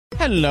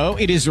Hello,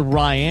 it is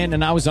Ryan,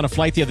 and I was on a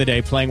flight the other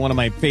day playing one of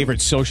my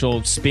favorite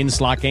social spin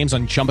slot games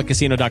on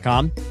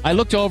ChumbaCasino.com. I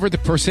looked over at the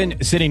person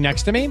sitting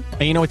next to me,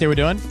 and you know what they were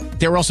doing?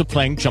 They were also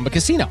playing Chumba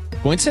Casino.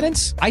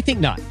 Coincidence? I think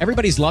not.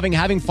 Everybody's loving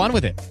having fun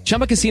with it.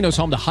 Chumba Casino is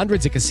home to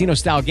hundreds of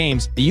casino-style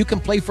games that you can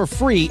play for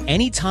free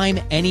anytime,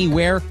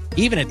 anywhere,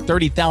 even at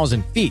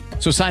 30,000 feet.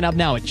 So sign up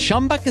now at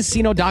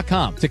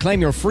ChumbaCasino.com to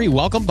claim your free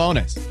welcome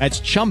bonus. That's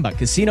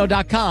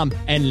ChumbaCasino.com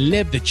and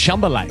live the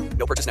Chumba life.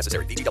 No purchase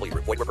necessary. VGW.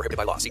 Void where prohibited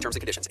by law. See terms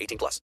and conditions. 18+.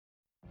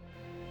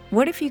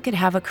 What if you could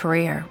have a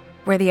career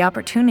where the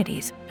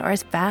opportunities are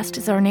as vast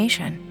as our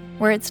nation,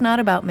 where it's not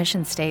about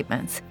mission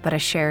statements, but a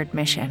shared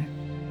mission?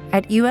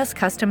 At U.S.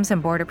 Customs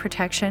and Border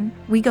Protection,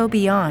 we go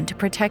beyond to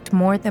protect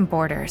more than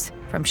borders.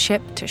 From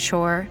ship to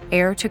shore,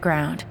 air to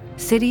ground,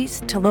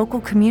 cities to local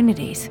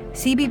communities,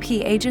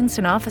 CBP agents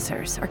and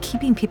officers are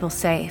keeping people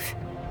safe.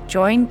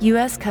 Join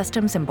U.S.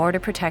 Customs and Border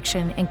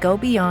Protection and go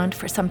beyond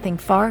for something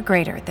far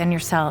greater than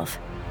yourself.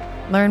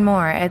 Learn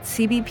more at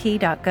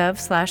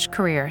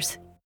cbp.gov/careers.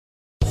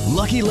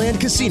 Lucky Land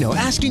Casino,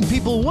 asking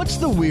people, what's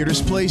the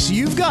weirdest place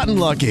you've gotten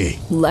lucky?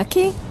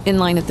 Lucky? In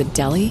line at the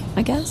deli,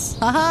 I guess?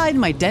 Aha, in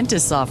my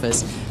dentist's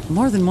office.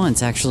 More than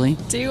once, actually.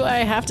 Do I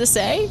have to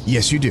say?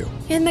 Yes, you do.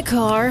 In the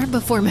car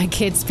before my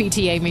kids'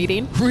 PTA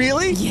meeting.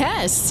 Really?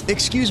 Yes.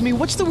 Excuse me,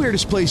 what's the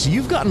weirdest place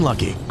you've gotten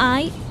lucky?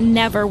 I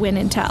never win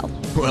and tell.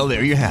 Well,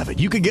 there you have it.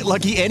 You can get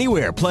lucky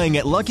anywhere, playing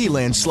at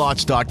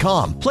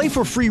LuckyLandSlots.com. Play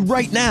for free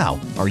right now.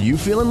 Are you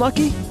feeling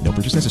lucky? No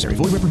purchase necessary.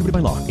 Void where prohibited by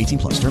law.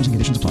 18+. Terms and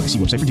conditions apply. See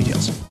website for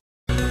details.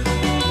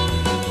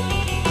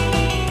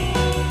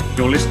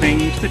 You're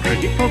listening to the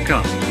Cricket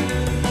Podcast.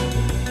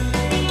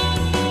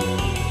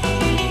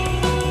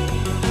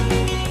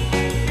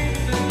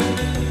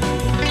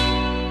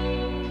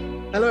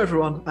 Hello,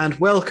 everyone, and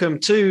welcome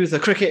to the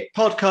Cricket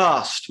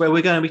Podcast, where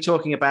we're going to be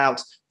talking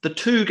about the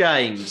two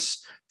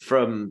games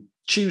from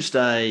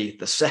Tuesday,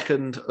 the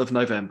 2nd of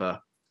November.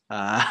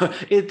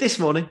 This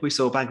morning, we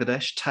saw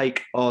Bangladesh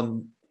take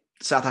on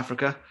South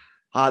Africa.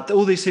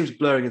 All these teams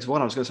blurring into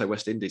one. I was going to say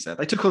West Indies there.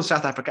 They took on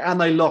South Africa and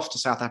they lost to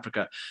South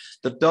Africa.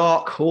 The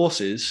dark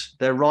horses,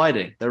 they're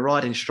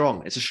riding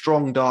strong. It's a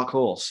strong dark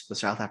horse, the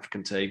South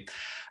African team.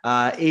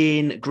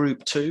 In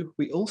Group 2,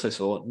 we also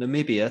saw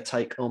Namibia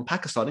take on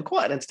Pakistan in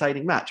quite an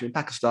entertaining match. In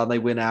Pakistan, they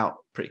win out,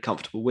 pretty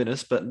comfortable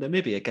winners, but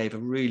Namibia gave a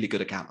really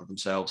good account of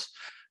themselves.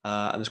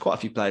 And there's quite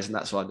a few players in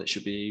that side that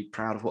should be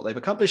proud of what they've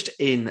accomplished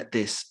in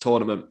this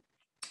tournament.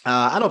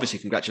 And obviously,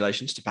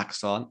 congratulations to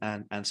Pakistan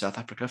and South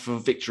Africa for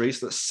victories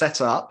that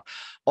set up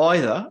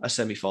either a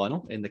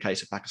semi-final in the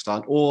case of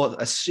Pakistan or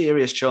a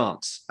serious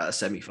chance at a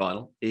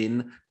semi-final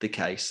in the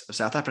case of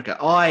South Africa.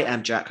 I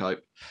am Jack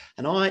Hope,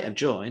 and I am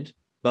joined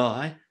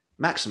by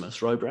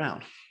Maximus Rowe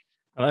Brown.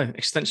 Hello,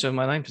 extension of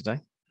my name today.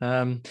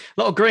 A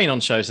lot of green on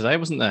show today,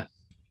 wasn't there?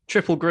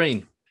 Triple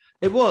green.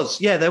 It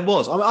was, yeah, there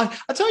was. I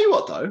tell you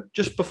what, though,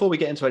 just before we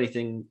get into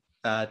anything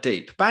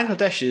deep,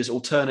 Bangladesh's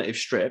alternative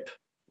strip,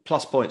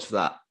 plus points for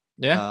that.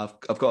 Yeah,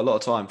 I've got a lot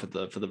of time for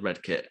the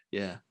red kit.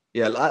 Yeah.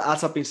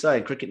 As I've been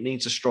saying, cricket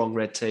needs a strong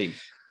red team.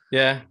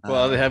 Yeah,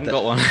 well, they haven't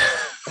got one.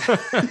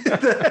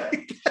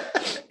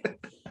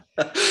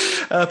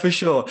 For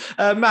sure.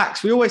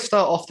 Max, we always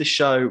start off this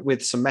show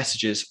with some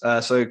messages.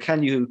 So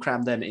can you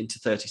cram them into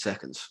 30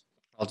 seconds?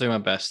 I'll do my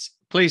best.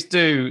 Please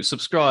do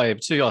subscribe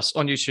to us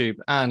on YouTube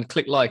and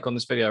click like on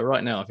this video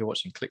right now. If you're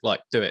watching, click like,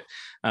 do it.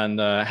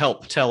 And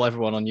help tell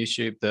everyone on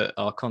YouTube that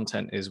our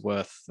content is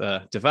worth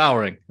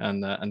devouring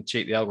and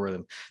cheat the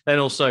algorithm. Then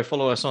also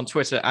follow us on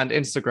Twitter and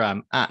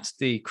Instagram at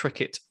the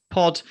Cricket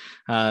Pod,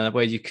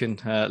 where you can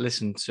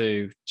listen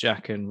to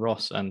Jack and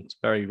Ross and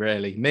very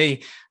rarely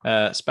me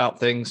spout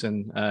things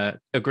and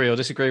agree or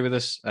disagree with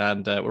us.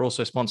 And we're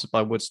also sponsored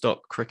by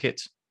Woodstock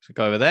Cricket. So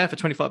go over there for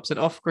 25%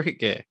 off cricket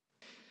gear.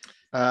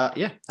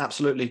 Yeah,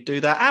 absolutely do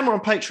that. And we're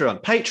on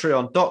Patreon,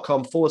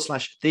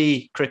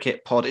 patreon.com/the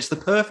cricket pod. It's the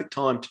perfect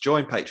time to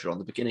join Patreon,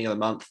 the beginning of the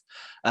month.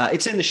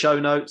 It's in the show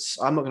notes.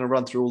 I'm not going to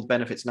run through all the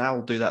benefits now.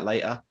 We'll do that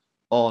later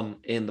on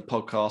in the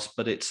podcast,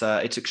 but it's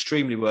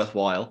extremely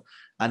worthwhile.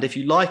 And if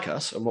you like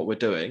us and what we're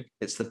doing,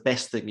 it's the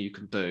best thing you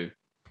can do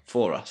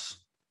for us.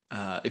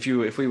 If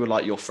we were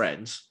like your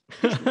friends,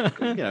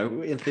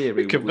 in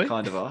theory, we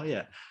kind of are,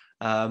 yeah.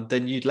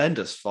 Then you'd lend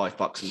us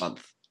 $5 a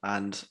month.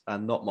 And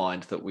not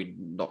mind that we're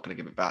not going to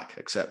give it back,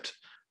 except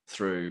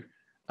through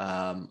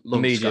long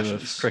medium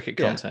discussions. Of cricket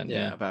content,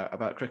 yeah.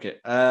 about cricket.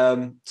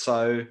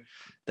 So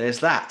there's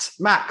that.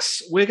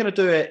 Max, we're going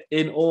to do it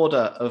in order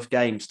of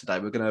games today.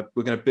 We're going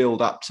to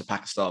build up to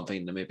Pakistan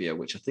v Namibia,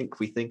 which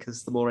we think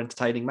is the more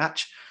entertaining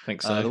match. I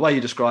think so. The way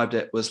you described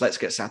it was let's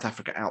get South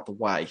Africa out the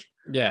way.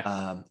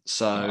 Yeah.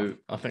 So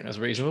I think that's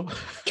reasonable.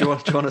 do you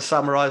want to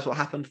summarise what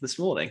happened this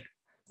morning?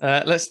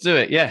 Let's do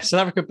it. Yeah,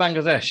 South Africa,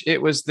 Bangladesh. It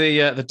was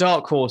the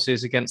dark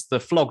horses against the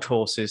flogged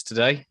horses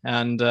today,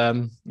 and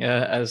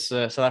as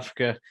South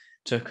Africa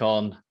took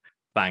on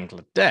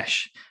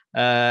Bangladesh.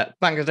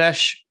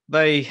 Bangladesh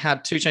they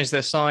had two changes to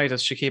their side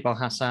as Shakib Al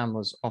Hassan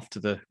was off to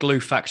the glue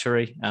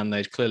factory, and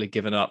they'd clearly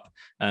given up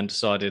and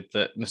decided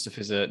that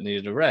Mustafiza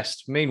needed a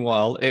rest.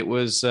 Meanwhile, it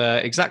was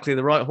exactly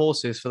the right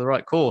horses for the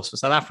right course for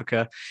South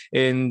Africa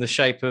in the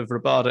shape of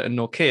Rabada and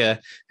Norkia,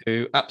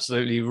 who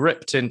absolutely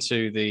ripped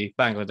into the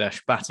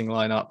Bangladesh batting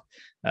lineup.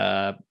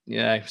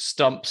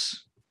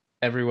 Stumps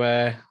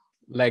everywhere,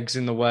 legs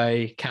in the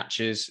way,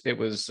 catches. It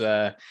was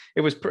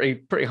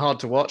pretty hard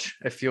to watch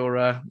if you're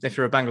a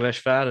Bangladesh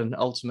fan, and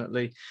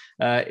ultimately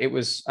it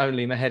was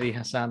only Mehedi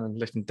Hassan and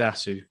Lytton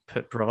Das who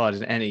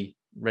provided any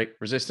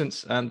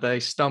resistance, and they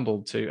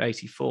stumbled to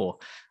 84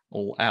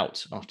 all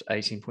out after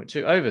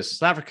 18.2 overs.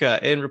 South Africa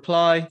in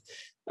reply,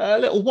 a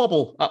little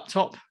wobble up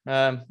top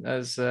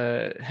as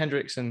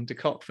Hendricks and de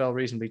Kock fell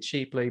reasonably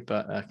cheaply,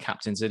 but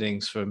captain's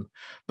innings from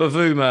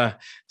Bavuma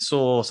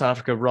saw South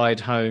Africa ride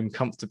home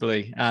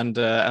comfortably and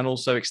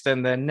also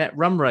extend their net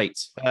run rate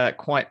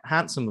quite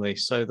handsomely,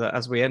 so that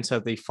as we enter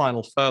the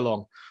final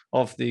furlong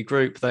of the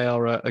group, they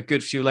are a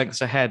good few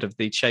lengths ahead of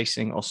the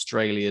chasing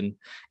Australian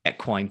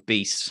equine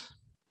beast.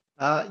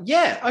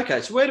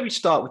 Okay. So where do we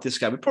start with this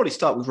game? We probably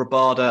start with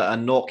Rabada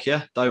and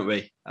Norkia, don't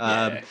we?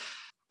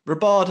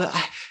 Rabada,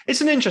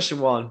 it's an interesting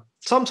one.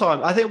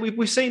 Sometimes I think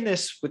we've seen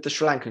this with the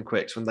Sri Lankan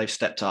quicks when they've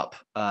stepped up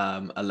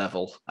a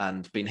level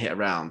and been hit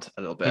around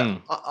a little bit.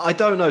 I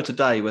don't know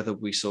today whether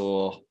we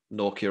saw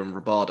Norkia and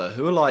Rabada,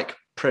 who are like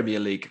Premier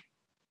League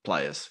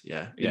players,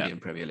 Indian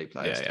Premier League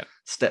players,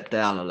 step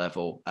down a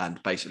level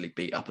and basically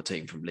beat up a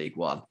team from League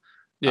One.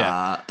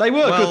 They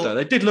were good though.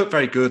 They did look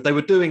very good. They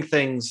were doing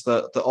things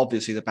that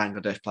obviously the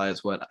Bangladesh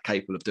players weren't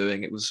capable of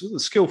doing. It was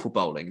skillful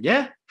bowling.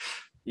 Yeah.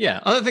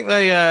 I don't think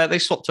they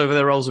swapped over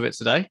their roles a bit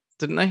today,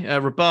 didn't they?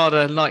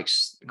 Rabada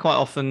likes quite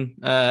often,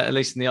 at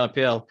least in the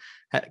IPL,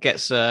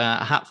 gets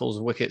hatfuls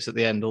of wickets at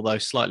the end, although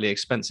slightly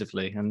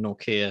expensively, and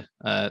Norkia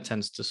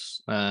tends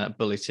to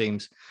bully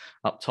teams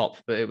up top.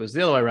 But it was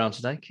the other way around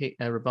today.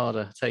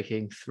 Rabada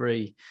taking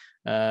three.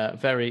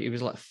 He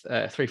was like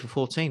 3 for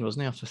 14,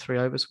 wasn't he, after 3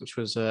 overs, which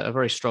was a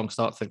very strong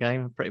start to the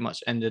game and pretty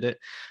much ended it.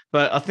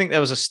 But I think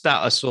there was a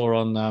stat I saw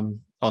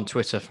on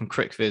Twitter from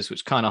CricViz,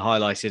 which kind of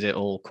highlighted it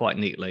all quite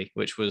neatly,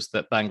 which was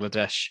that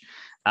Bangladesh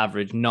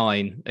averaged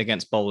 9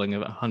 against bowling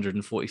of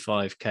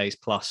 145 Ks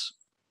plus.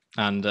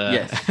 And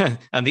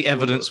and the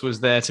evidence was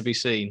there to be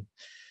seen.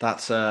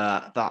 That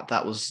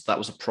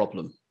was a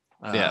problem.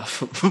 For And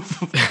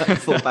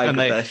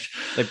Bangladesh.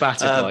 they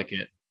batted like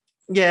it.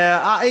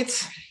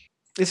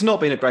 It's not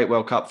been a great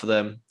World Cup for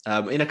them.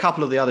 In a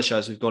couple of the other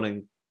shows, we've gone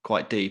in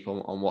quite deep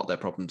on what their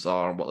problems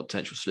are and what the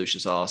potential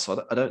solutions are.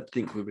 So I don't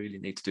think we really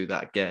need to do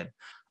that again.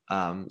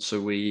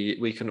 So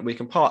we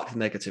can park the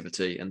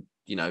negativity and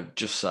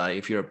just say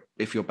if you're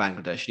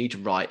Bangladesh, you need to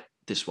write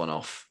this one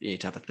off. You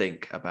need to have a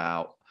think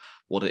about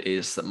what it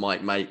is that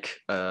might make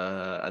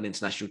an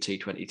international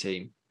T20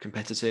 team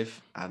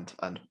competitive and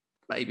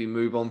maybe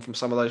move on from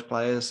some of those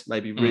players.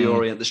 Maybe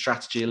reorient the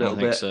strategy a little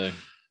bit. So.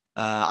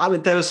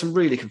 There was some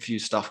really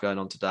confused stuff going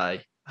on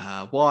today.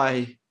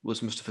 Why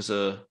was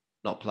Mustafiza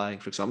not playing,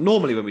 for example?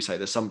 Normally when we say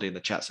there's somebody in the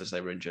chat says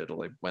they were injured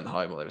or they went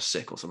home or they were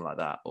sick or something like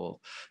that, or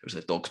it was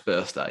their dog's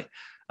birthday.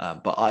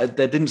 But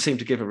they didn't seem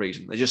to give a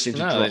reason. They just seemed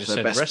to drop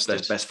their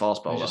best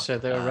fast bowler. They just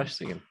said they were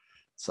resting him.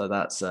 So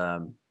that's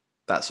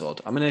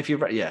odd. I mean, if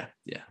you're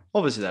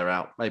obviously they're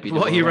out. Maybe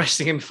what are you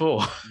resting him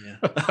for?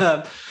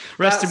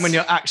 Rest him when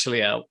you're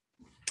actually out.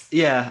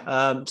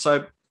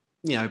 So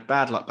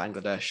bad luck,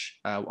 Bangladesh.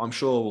 I'm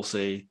sure we'll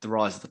see the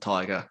rise of the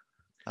tiger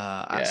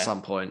at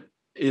some point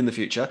in the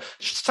future.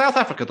 South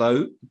Africa,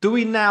 though, do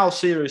we now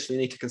seriously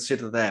need to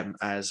consider them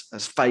as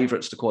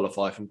favourites to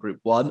qualify from Group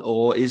 1,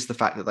 or is the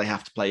fact that they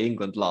have to play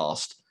England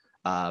last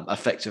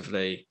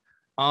effectively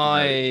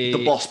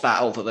the boss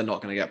battle that they're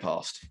not going to get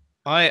past?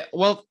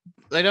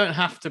 They don't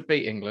have to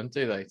beat England,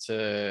 do they,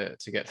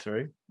 to get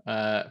through?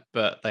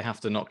 But they have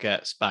to not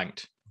get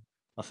spanked,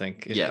 I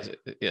think.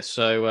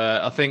 So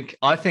I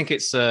think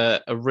it's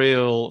a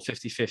real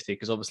 50-50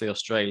 because obviously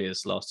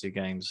Australia's last 2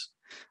 games,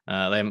 they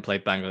haven't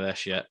played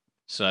Bangladesh yet.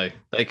 So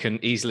they can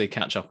easily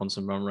catch up on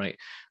some run rate.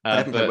 They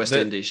haven't played West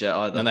Indies yet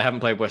either. And they haven't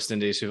played West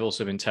Indies, who've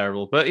also been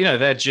terrible. But,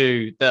 they're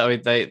due.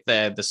 They're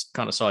this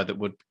kind of side that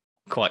would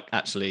quite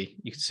actually,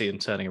 you can see them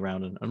turning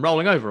around and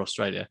rolling over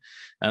Australia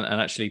and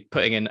actually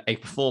putting in a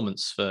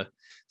performance for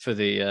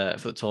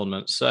the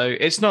tournament. So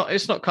it's not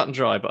cut and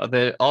dry, but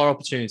there are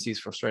opportunities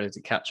for Australia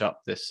to catch up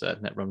this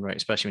net run rate,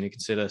 especially when you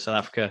consider South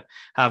Africa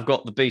have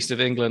got the beast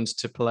of England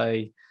to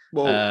play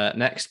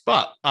next.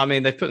 But, I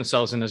mean, they've put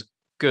themselves in as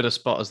good a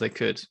spot as they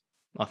could,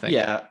 I think.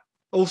 Yeah.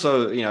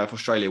 Also, if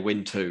Australia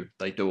win 2,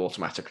 they do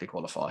automatically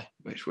qualify,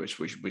 which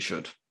we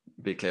should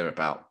be clear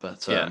about.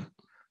 But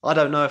I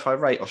don't know if I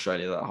rate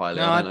Australia that highly.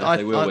 No, I don't know if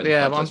they will win.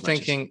 Yeah,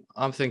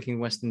 I'm thinking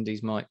West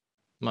Indies might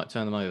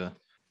turn them over.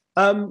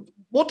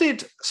 What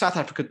did South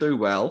Africa do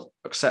well,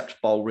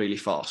 except bowl really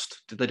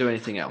fast? Did they do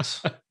anything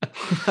else?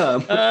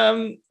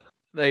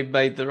 They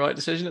made the right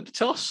decision at the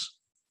toss.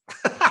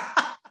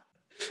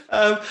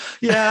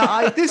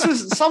 This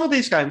was some of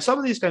these games.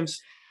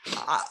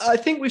 I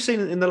think we've seen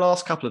in the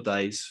last couple of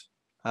days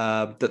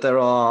that there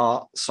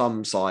are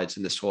some sides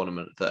in this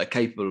tournament that are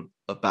capable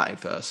of batting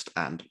first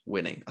and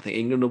winning. I think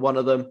England are one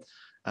of them.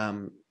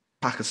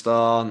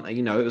 Pakistan,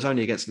 it was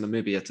only against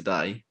Namibia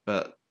today,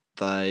 but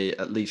they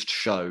at least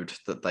showed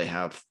that they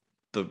have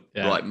the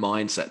right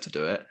mindset to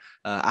do it.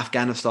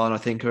 Afghanistan, I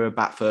think, are a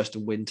bat first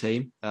and win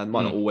team, and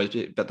might not always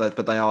be, but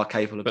they are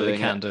capable of doing it. They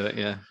can do it,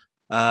 yeah.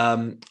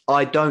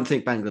 I don't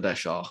think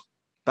Bangladesh are.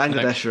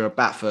 Bangladesh are a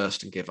bat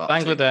first and give up.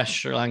 Bangladesh,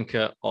 Sri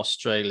Lanka,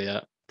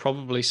 Australia,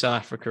 probably South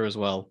Africa as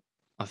well.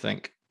 I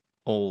think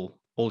all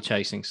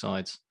chasing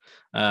sides.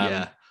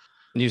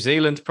 New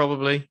Zealand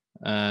probably.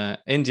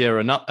 India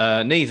are not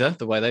neither,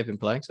 the way they've been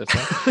playing so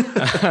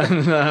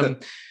far.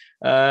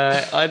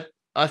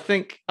 I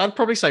think I'd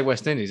probably say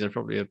West Indies are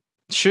probably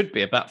should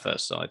be a bat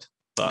first side.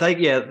 But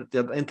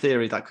in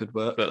theory that could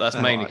work. But that's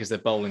mainly because their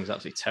bowling is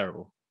absolutely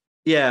terrible.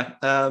 Yeah.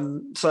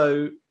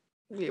 So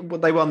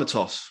they won the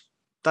toss.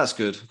 That's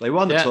good. They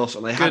won the toss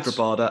and they had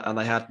Rabada and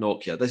they had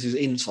Nokia. This is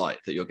insight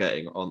that you're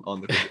getting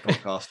on the cricket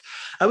podcast.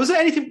 Was there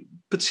anything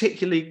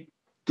particularly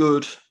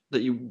good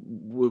that you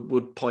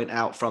would point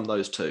out from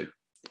those two?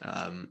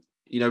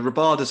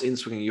 Rabada's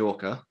in-swinging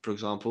Yorker, for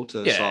example,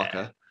 to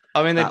Saka.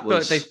 I mean,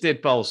 they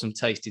did bowl some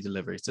tasty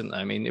deliveries, didn't they?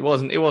 I mean, it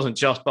wasn't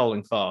just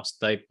bowling fast.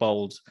 They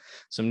bowled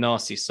some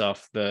nasty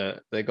stuff.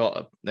 They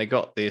got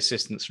the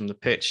assistance from the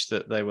pitch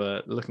that they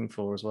were looking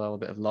for as well. A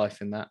bit of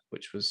life in that,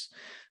 which was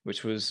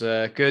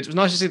good. It was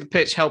nice to see the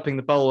pitch helping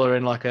the bowler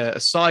in like a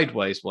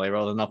sideways way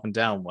rather than up and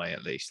down way.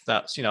 At least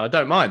that's I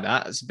don't mind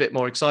that. It's a bit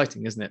more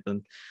exciting, isn't it,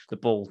 than the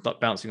ball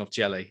bouncing off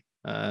jelly.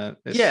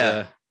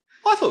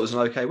 I thought it was an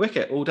okay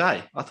wicket all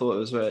day. I thought it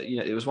was,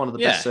 it was one of the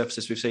best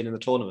surfaces we've seen in the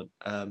tournament.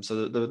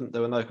 So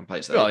there were no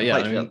complaints there.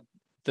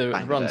 The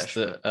runs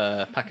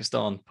that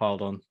Pakistan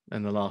piled on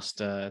in the last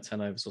 10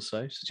 overs or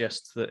so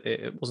suggests that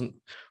it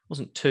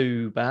wasn't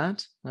too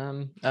bad.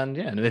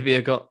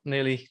 Namibia got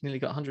nearly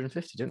got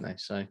 150, didn't they?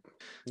 So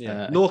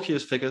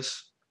Norkia's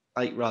figures: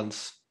 8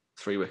 runs,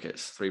 3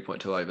 wickets,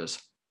 3.2 overs.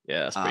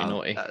 Yeah, that's pretty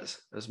naughty.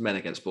 As men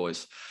against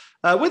boys.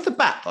 With the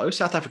bat, though,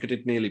 South Africa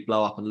did nearly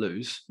blow up and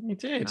lose. They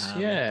did,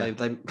 They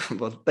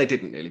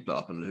didn't nearly blow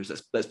up and lose.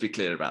 Let's be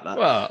clear about that.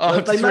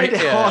 Well, they made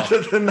it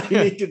harder than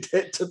they needed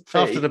it to be.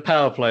 After the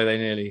power play, they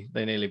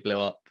nearly blew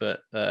up. But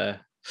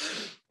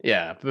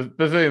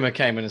Bavuma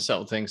came in and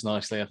settled things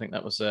nicely. I think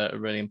that was a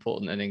really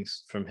important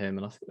innings from him,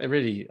 and I think they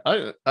really,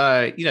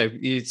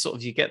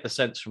 you get the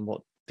sense from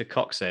what de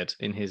Kock said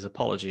in his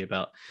apology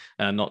about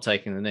not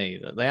taking the knee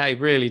that they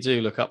really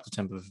do look up to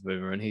Temba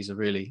Bavuma, and he's a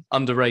really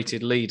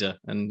underrated leader.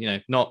 And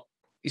he's not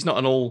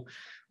an all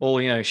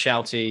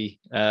shouty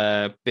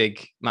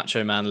big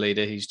macho man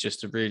leader. He's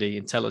just a really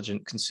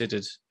intelligent,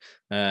 considered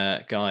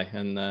guy,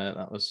 and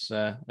that was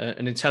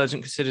an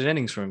intelligent, considered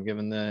innings for him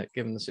given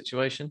the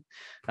situation.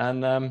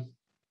 And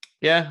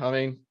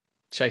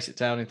chase it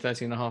down in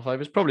 13 and a half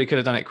overs. Probably could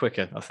have done it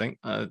quicker. I think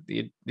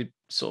you'd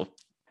sort of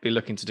be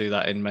looking to do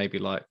that in maybe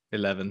like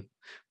 11,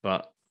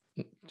 but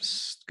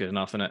it's good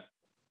enough, isn't it?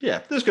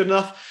 Yeah, that's good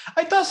enough.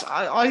 It does.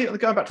 I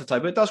going back to the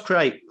table, it does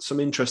create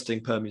some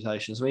interesting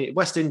permutations. I mean,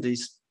 West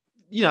Indies,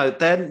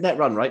 their net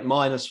run rate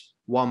minus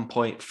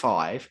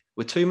 1.5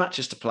 with 2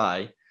 matches to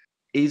play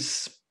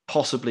is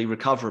possibly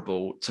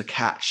recoverable to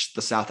catch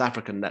the South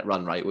African net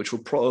run rate, which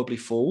will probably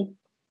fall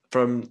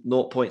from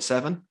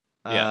 0.7.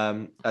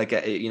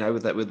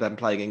 With them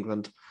playing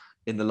England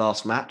in the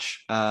last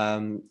match.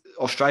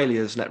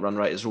 Australia's net run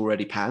rate is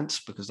already pants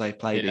because they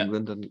played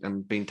England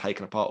and been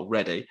taken apart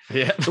already.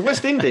 Yeah. So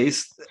West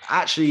Indies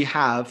actually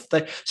South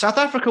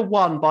Africa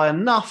won by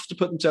enough to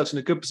put themselves in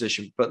a good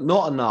position, but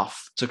not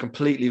enough to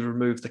completely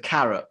remove the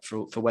carrot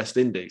for West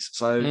Indies.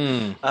 So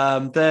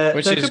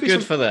which is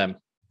good for them.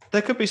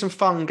 There could be some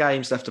fun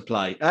games left to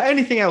play.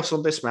 Anything else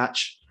on this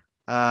match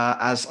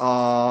as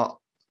our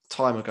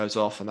timer goes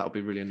off, and that'll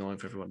be really annoying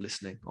for everyone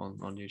listening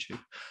on YouTube.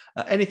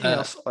 Anything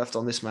else left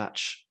on this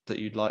match that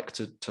you'd like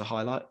to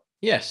highlight?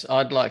 Yes,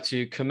 I'd like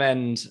to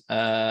commend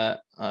highly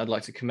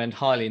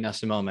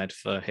Nasim Ahmed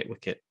for hit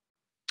wicket.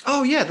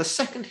 Oh yeah, the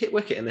second hit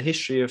wicket in the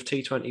history of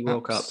T20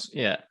 World Cup.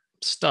 Yeah,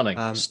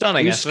 stunning,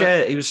 stunning. He was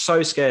scared. He was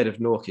so scared of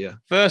Nokia.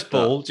 First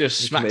ball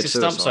just smacked his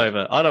stumps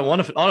over. I don't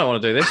want to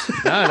do this.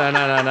 No. I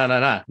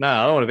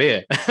don't want to be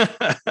here.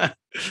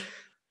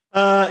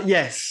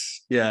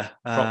 Yes, yeah.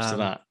 Props to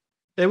that.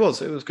 It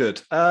was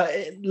good.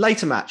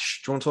 Later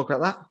match. Do you want to talk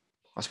about that?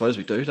 I suppose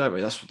we do, don't we?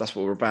 That's what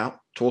we're about.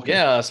 Talking.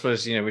 Yeah, I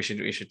suppose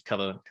we should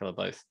cover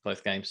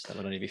both games. That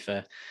would only be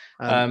fair.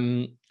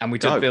 And we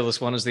did bill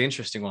this one as the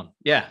interesting one.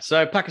 Yeah.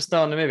 So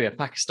Pakistan, Namibia.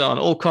 Pakistan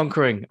all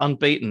conquering,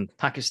 unbeaten.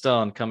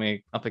 Pakistan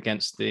coming up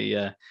against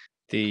the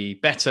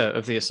better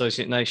of the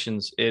associate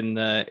nations in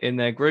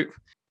their group.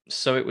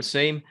 So it would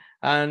seem,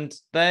 and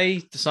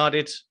they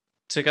decided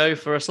to go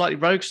for a slightly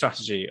rogue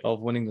strategy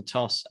of winning the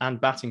toss and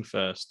batting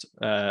first,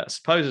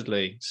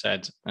 supposedly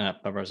said by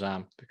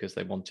Rizwan, because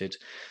they wanted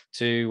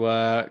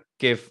to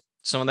give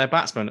some of their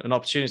batsmen an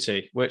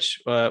opportunity, which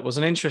was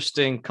an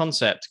interesting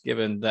concept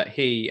given that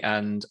he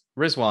and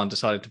Rizwan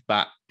decided to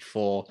bat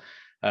for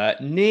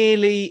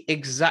nearly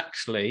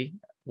exactly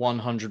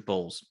 100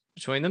 balls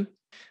between them.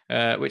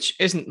 which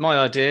isn't my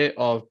idea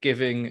of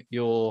giving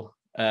your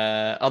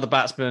other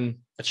batsmen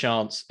a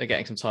chance at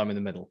getting some time in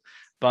the middle.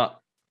 But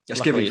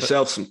just giving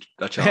yourself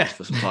a chance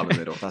for some time in the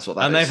middle. That's what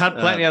that and is. They've had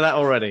plenty of that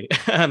already.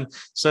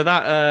 So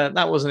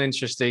that was an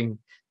interesting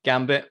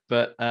gambit,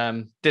 but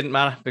didn't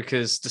matter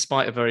because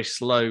despite a very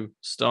slow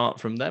start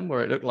from them,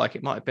 where it looked like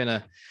it might have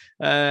been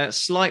a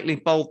slightly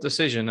bold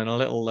decision and a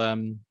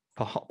little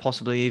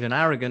possibly even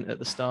arrogant at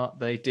the start,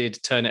 they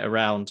did turn it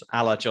around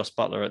a la Jos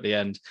Buttler at the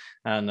end,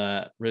 and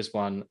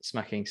Rizwan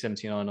smacking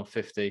 79 off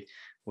 50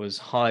 was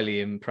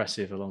highly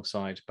impressive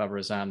alongside Babar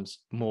Azam's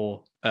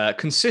more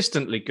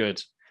consistently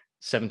good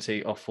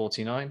 70 off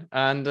 49,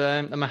 and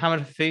Mohammad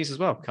Hafiz as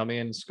well, coming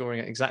in and scoring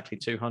at exactly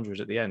 200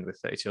 at the end with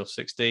 32 off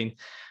 16.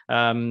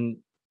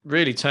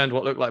 Really turned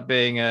what looked like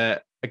being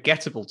a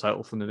gettable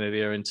total from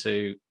Namibia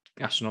into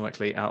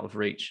astronomically out of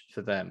reach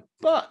for them.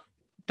 But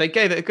they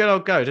gave it a good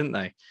old go, didn't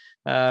they?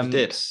 They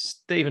did.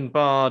 Stephen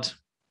Bard,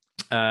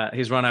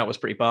 his run out was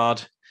pretty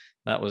barred.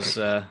 That was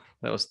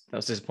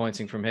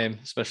disappointing from him,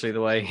 especially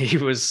the way he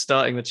was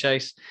starting the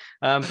chase.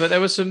 But there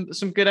was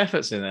some good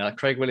efforts in there. Like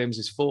Craig Williams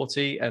is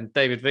 40, and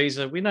David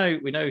Visa, we know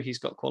he's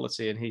got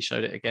quality, and he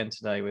showed it again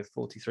today with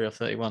 43 or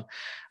 31.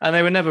 And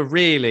they were never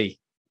really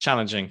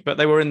challenging, but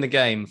they were in the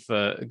game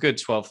for a good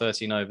 12,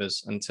 13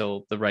 overs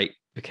until the rate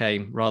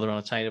became rather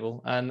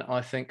unattainable. And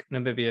I think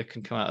Namibia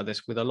can come out of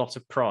this with a lot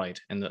of pride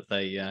in that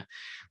they,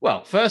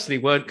 firstly,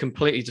 weren't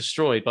completely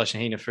destroyed by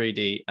Shaheen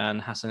Afridi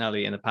and Hassan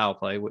Ali in the power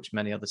play, which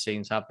many other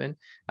teams have been.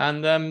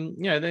 And,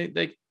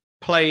 they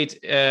played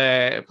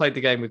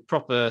the game with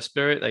proper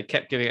spirit. They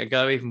kept giving it a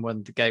go, even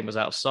when the game was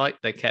out of sight.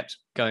 They kept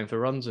going for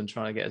runs and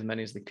trying to get as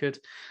many as they could.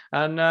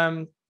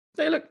 And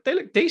they look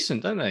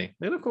decent, don't they?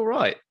 They look all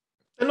right.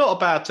 They're not a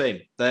bad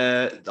team.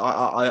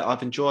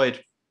 I've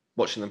enjoyed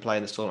watching them play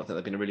in this tournament. I think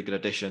they've been a really good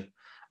addition.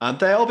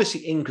 They're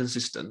obviously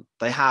inconsistent.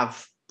 They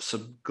have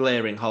some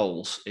glaring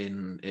holes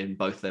in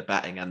both their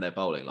batting and their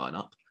bowling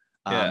lineup.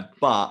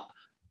 But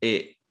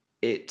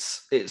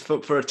it's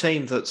for a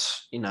team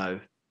that's, I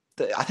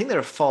think there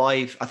are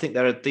five. I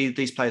think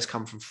these players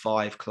come from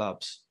 5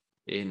 clubs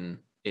in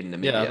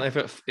Namibia. Yeah, they've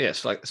got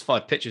it's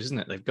 5 pitches, isn't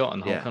it? They've got in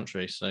the whole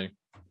country. So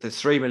there's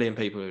 3 million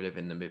people who live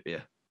in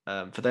Namibia.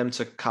 For them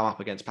to come up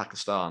against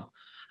Pakistan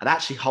and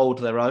actually hold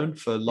their own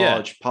for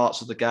large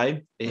parts of the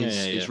game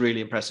is really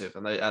impressive.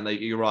 And they,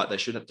 you're right, they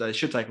should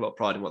take a lot of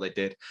pride in what they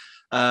did.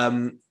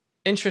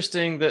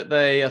 Interesting that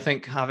they, I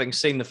think, having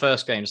seen the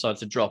first game, decided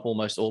to drop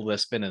almost all their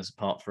spinners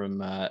apart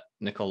from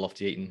Nicole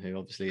Lofty-Eaton, who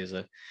obviously is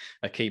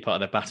a key part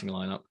of their batting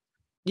lineup.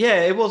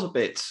 Yeah, it was a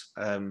bit.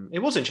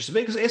 It was interesting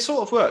because it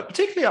sort of worked,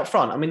 particularly up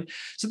front. I mean,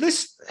 so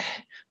this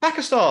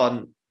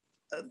Pakistan,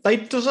 they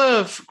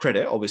deserve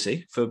credit,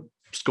 obviously, for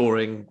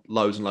scoring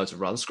loads and loads of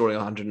runs, scoring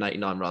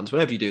 189 runs.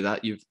 Whenever you do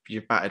that,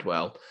 you've batted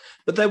well.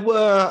 But there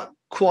were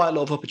quite a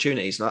lot of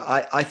opportunities. And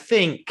I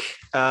think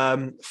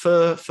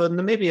for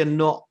Namibia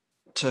not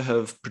to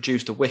have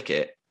produced a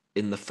wicket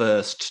in the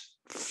first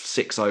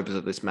 6 overs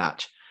of this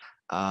match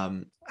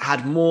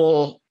had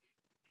more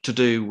to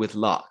do with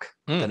luck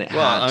than it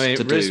had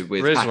to do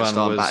with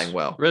Pakistan batting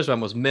well.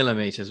 Rizwan was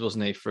millimetres,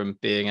 wasn't he, from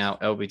being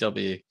out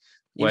LBW?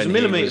 He was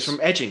millimetres from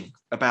edging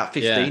about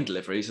 15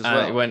 deliveries as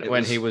well.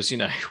 When he was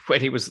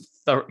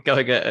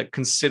going at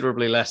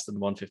considerably less than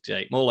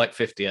 158, more like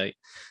 58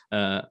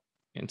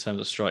 in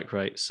terms of strike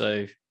rate.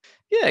 So,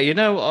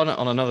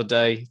 on another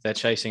day, they're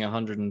chasing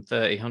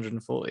 130,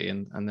 140,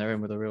 and they're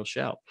in with a real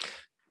shout.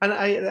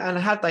 And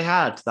had they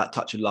had that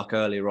touch of luck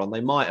earlier on,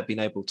 they might have been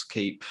able to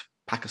keep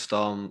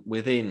Pakistan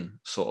within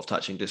sort of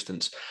touching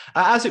distance.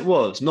 As it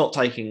was, not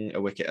taking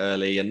a wicket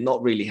early and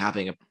not really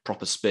having a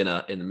proper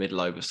spinner in the middle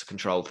overs to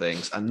control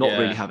things and not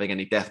really having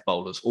any death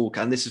bowlers.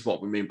 And this is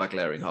what we mean by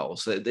glaring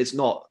holes. It's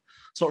not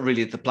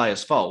really the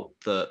player's fault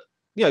that,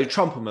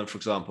 Trumpelman, for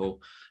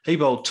example, he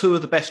bowled 2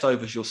 of the best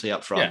overs you'll see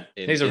up front.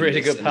 Yeah, he's a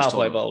really good power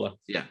play bowler.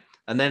 Yeah.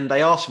 And then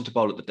they asked him to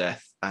bowl at the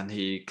death and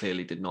he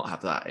clearly did not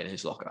have that in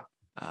his locker.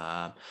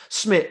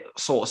 Smith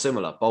sort of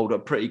similar, bowled a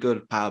pretty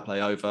good power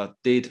play over.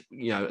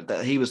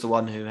 He was the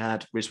one who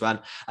had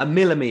Rizwan a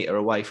millimetre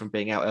away from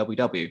being out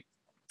LBW.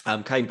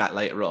 Came back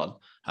later on.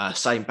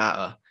 Same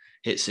batter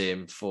hits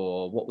him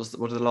for what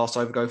did the last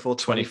over go for?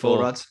 24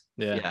 runs.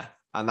 Yeah,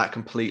 and that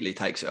completely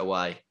takes it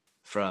away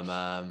from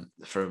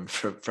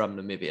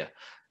Namibia.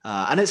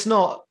 And it's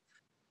not.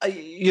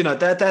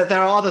 There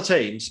are other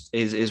teams.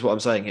 Is what I'm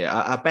saying here.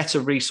 A better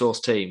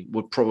resource team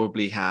would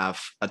probably have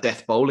a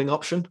death bowling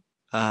option.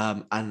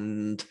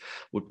 And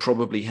would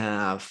probably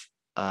have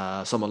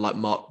someone like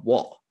Mark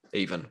Watt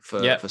even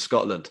for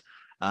Scotland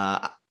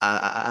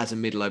as a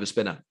middle over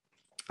spinner,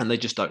 and they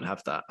just don't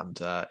have that.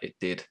 And it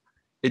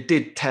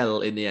did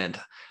tell in the end.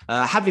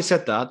 Having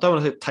said that, I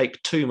don't want to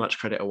take too much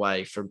credit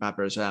away from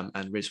Babar Azam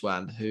and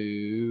Rizwan,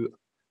 who,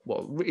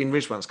 in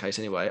Rizwan's case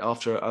anyway,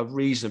 after a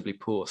reasonably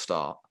poor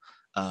start,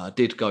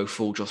 did go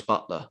full Jos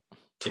Buttler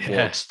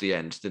towards the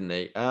end, didn't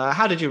he?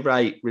 How did you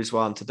rate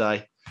Rizwan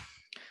today?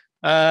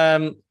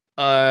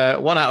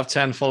 1 out of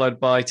 10, followed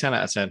by 10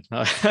 out of 10,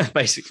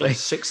 basically.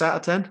 6 out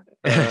of 10?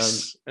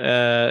 Yes.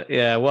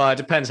 Yeah. Well, it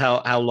depends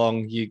how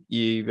long you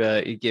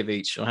give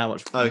each, or how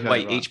much weight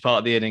right. each part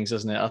of the innings,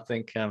 doesn't it? I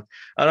think. I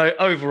know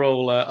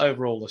overall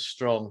a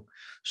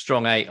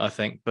strong 8, I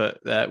think, but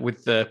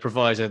with the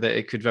proviso that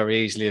it could very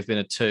easily have been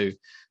a 2,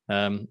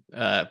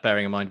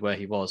 bearing in mind where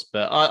he was.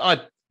 But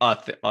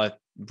I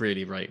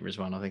really rate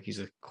Rizwan. I think he's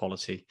a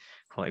quality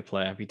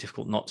player. It'd be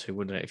difficult not to,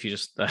 wouldn't it? If you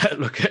just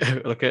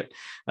look at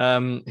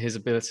his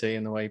ability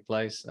and the way he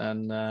plays.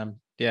 And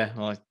yeah,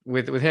 well,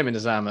 with him and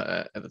Azam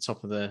at the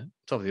top of the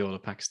order,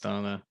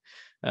 Pakistan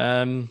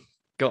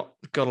got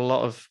a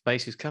lot of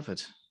bases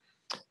covered.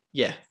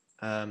 Yeah,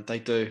 they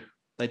do.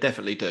 They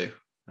definitely do.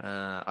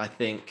 I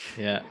think.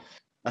 Yeah.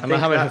 I and think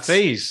Mohammed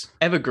Hafiz,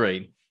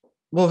 evergreen.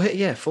 Well,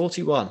 yeah,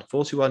 41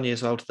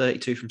 years old,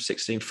 32 from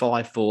 16,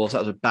 5 fours. That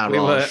was a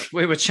barrage.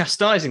 We were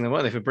chastising them,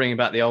 weren't they, for bringing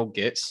back the old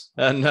gits?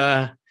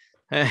 And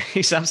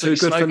he's absolutely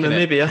too good for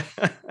Namibia.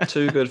 It.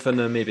 Too good for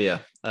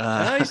Namibia.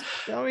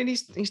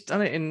 He's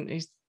done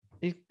it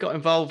he got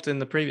involved in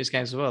the previous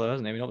games as well,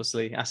 hasn't he? I mean,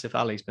 obviously, Asif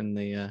Ali's been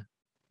the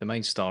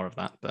main star of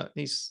that, but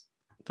he's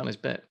done his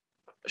bit.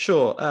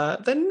 Sure.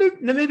 Then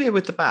Namibia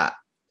with the bat,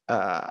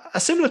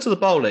 similar to the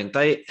bowling,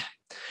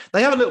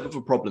 they have a little bit of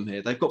a problem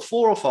here. They've got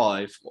 4 or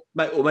 5,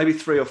 or maybe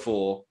 3 or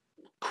 4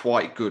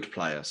 quite good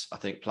players. I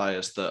think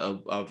players that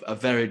are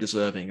very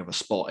deserving of a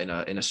spot in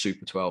a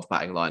Super 12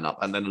 batting lineup,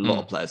 and then a lot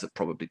of players that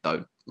probably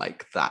don't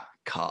make that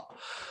cut.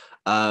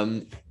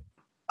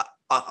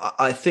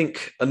 I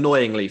think,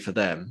 annoyingly for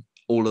them,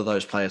 all of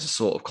those players are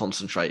sort of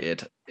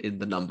concentrated in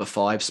the number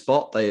 5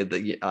 spot.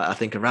 I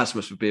think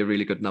Erasmus would be a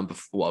really good number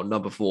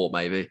 4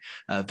 maybe.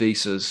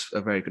 Visa's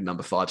a very good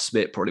number 5.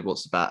 Smith probably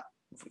wants to bat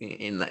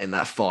in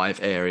that 5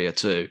 area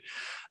too,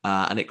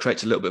 and it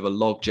creates a little bit of a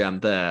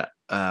logjam there.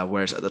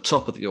 Whereas at the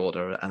top of the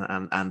order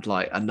and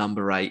like a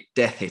number 8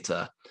 death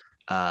hitter,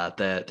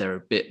 they're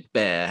a bit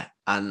bare.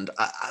 And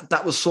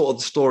that was sort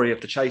of the story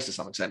of the chase to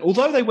some extent.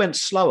 Although they went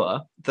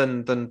slower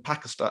than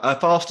Pakistan,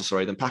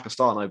 faster than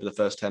Pakistan over the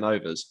first 10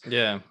 overs.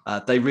 Yeah,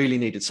 they really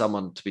needed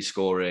someone to be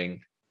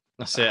scoring.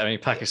 That's it. I mean,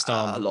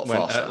 Pakistan a lot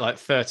went faster. Like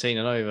 13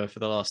 and over for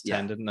the last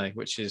 10, didn't they?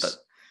 Which is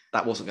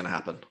that wasn't going to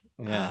happen.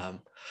 Yeah.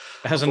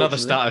 There's another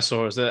stat I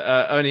saw is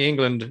that only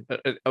England,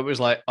 it was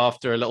like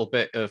after a little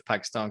bit of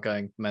Pakistan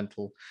going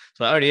mental.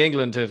 So only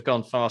England have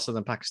gone faster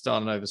than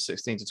Pakistan over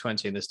 16 to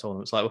 20 in this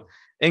tournament. It's like, well,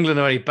 England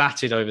only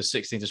batted over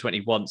 16 to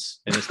 20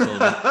 once in this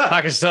tournament.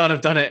 Pakistan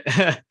have done it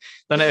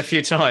a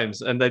few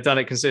times, and they've done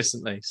it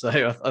consistently.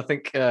 So I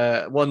think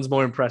one's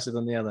more impressive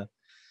than the other.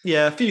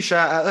 Yeah, a few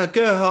shout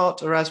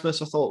Gerhardt,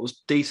 Erasmus, I thought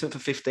was decent for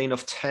 15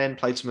 off 10,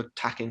 played some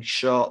attacking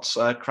shots.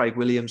 Craig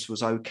Williams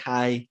was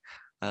okay.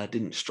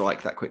 Didn't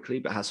strike that quickly,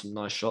 but has some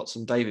nice shots.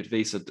 And David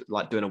Visa,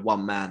 like doing a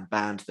one-man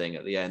band thing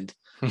at the end,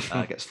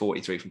 gets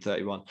 43 from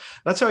 31. And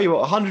I'll tell you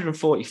what,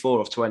 144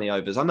 off 20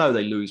 overs. I know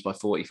they lose by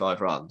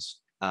 45 runs,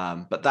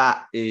 but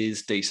that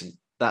is decent.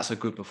 That's a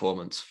good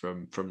performance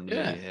from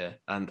Namibia here.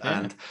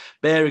 And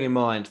bearing in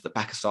mind that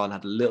Pakistan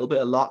had a little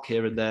bit of luck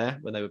here and there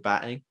when they were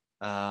batting,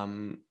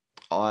 I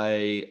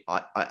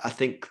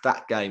think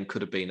that game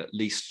could have been at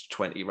least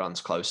 20 runs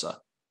closer.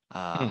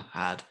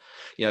 Had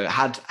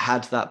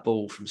that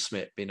ball from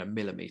Smith been a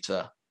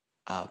millimetre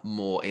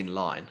more in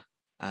line,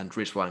 and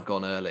Rizwan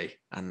gone early,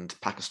 and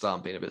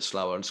Pakistan being a bit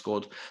slower and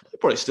scored, they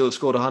probably still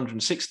scored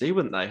 160,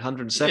 wouldn't they?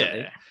 170,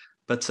 yeah.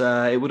 But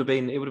it would have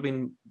been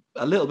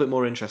a little bit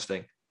more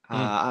interesting.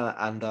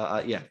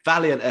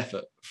 Valiant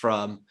effort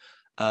from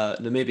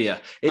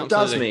Namibia. It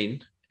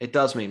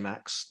does mean,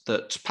 Max,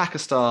 that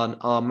Pakistan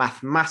are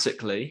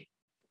mathematically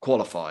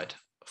qualified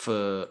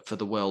for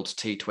the world's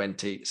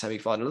T20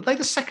 semi-final. Are they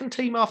the second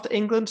team after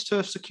England to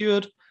have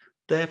secured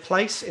their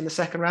place in the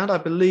second round? I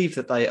believe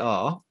that they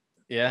are.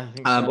 Yeah. I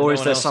think so. Or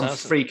is there some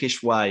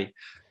freakish way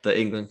that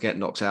England get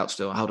knocked out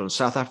still? Hold on,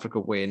 South Africa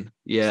win.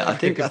 Yeah, I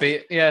think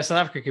South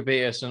Africa could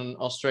beat us, and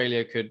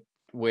Australia could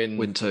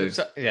win too.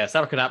 South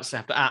Africa could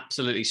have to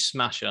absolutely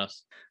smash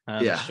us.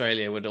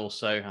 Australia would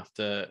also have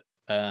to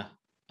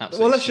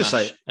let's just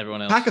say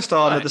everyone else.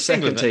 Pakistan are the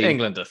second team.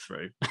 England are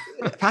through.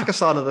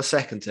 Pakistan are the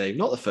second team,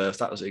 not the first.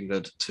 That was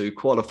England, to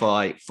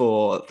qualify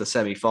for the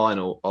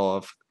semi-final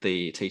of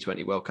the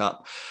T20 World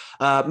Cup.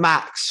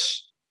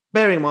 Max,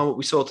 bearing in mind what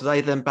we saw today,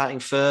 them batting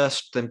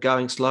first, them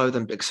going slow,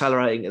 them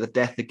accelerating at the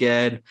death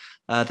again,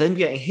 them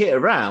getting hit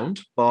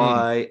around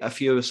by a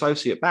few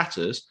associate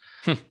batters.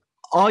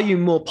 Are you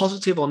more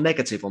positive or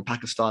negative on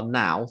Pakistan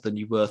now than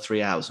you were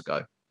 3 hours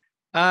ago?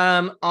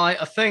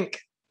 I think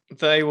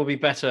they will be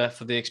better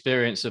for the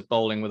experience of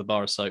bowling with a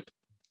bar of soap.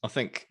 I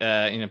think,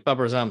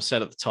 Babar Azam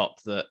said at the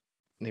top that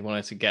he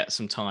wanted to get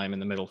some time in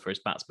the middle for his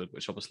batsmen,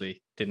 which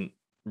obviously didn't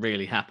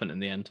really happen in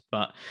the end.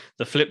 But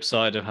the flip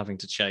side of having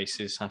to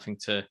chase is having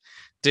to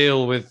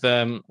deal with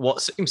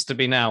what seems to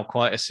be now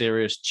quite a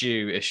serious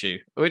due issue,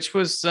 which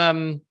was,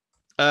 something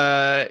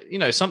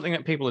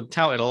that people had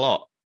touted a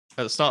lot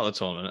at the start of the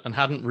tournament and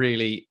hadn't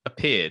really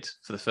appeared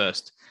for the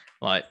first,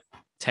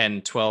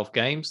 10, 12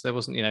 games. There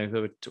wasn't,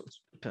 there were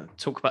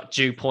talk about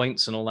due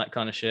points and all that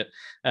kind of shit,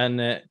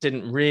 and it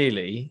didn't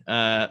really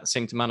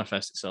seem to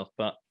manifest itself.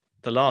 But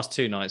the last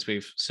two nights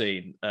we've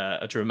seen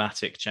a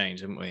dramatic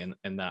change, haven't we,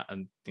 in that,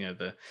 and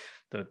the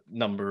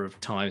number of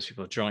times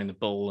people are drawing the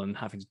ball and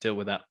having to deal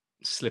with that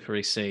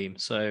slippery seam.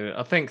 So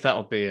I think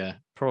that'll be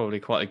probably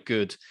quite a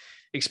good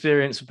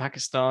experience for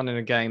Pakistan in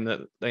a game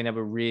that they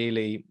never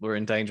really were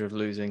in danger of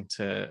losing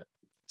to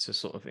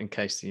sort of, in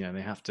case they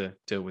have to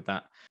deal with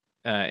that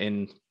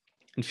in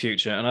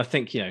future. And I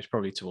think it's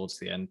probably towards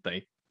the end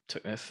they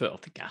took their foot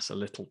off the gas a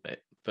little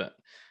bit, but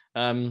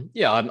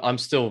I'm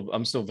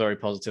still very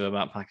positive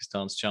about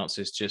Pakistan's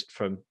chances just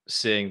from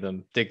seeing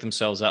them dig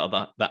themselves out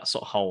of that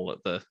sort of hole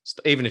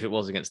even if it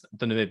was against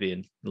the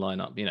Namibian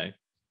lineup.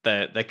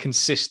 They're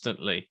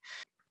consistently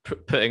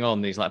putting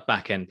on these like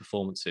back end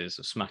performances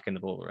of smacking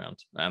the ball around,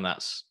 and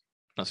that's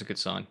a good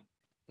sign.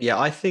 Yeah,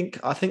 I think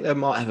they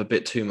might have a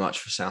bit too much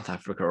for South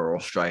Africa or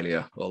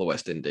Australia or the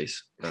West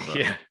Indies.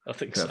 Yeah, I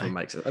think so.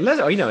 Makes it.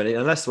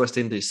 Unless the West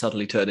Indies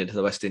suddenly turn into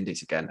the West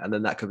Indies again, and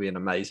then that could be an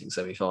amazing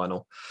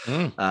semi-final.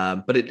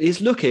 But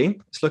it's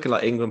looking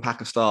like England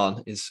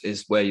Pakistan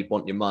is where you'd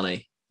want your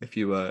money if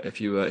you were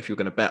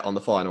going to bet on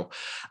the final.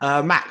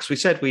 Max, we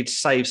said we'd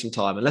save some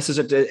time. Unless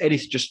there's any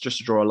just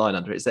to draw a line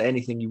under it. Is there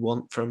anything you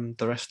want from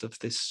the rest of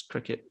this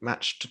cricket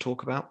match to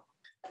talk about?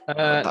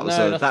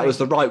 That was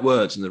the right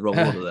words in the wrong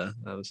order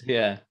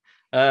there.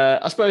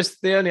 I suppose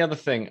the only other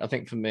thing I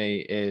think for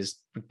me is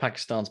with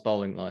Pakistan's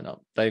bowling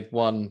lineup. They've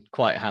won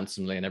quite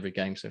handsomely in every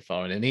game so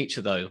far, and in each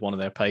of those, one of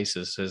their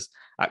pacers has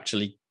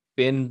actually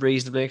been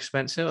reasonably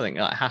expensive. I think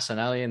like Hassan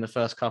Ali in the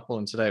first couple,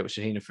 and today it was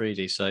Shaheen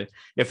Afridi. So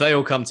if they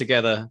all come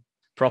together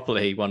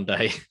properly one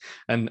day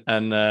and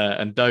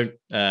don't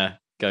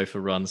go for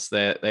runs,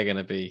 they're going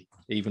to be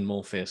even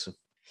more fearsome.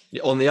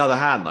 On the other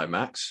hand, though,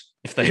 Max,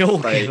 if they all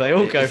have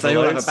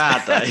a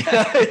bad day.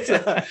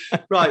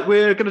 Right,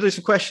 we're going to do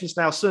some questions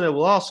now. Sunil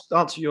will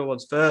answer your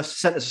ones first.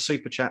 Sent us a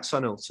super chat.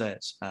 Sunil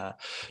says,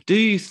 do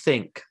you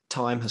think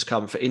time has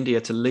come for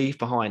India to leave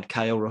behind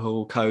KL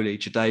Rahul, Kohli,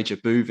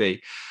 Jadeja, Bhuvi,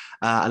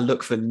 and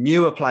look for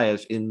newer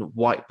players in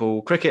white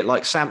ball cricket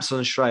like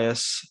Samson,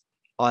 Shreyas,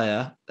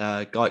 Iyer,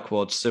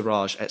 Gaikwad,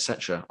 Siraj,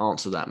 etc.?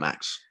 Answer that,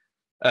 Max.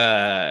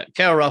 KL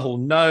Rahul,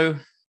 no.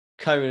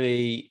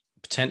 Kohli,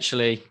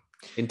 potentially.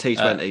 In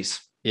T20s.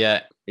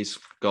 Yeah. He's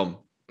gone.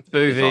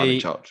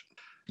 Bhuvi,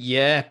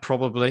 yeah,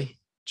 probably.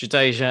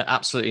 Jadeja,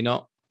 absolutely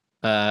not.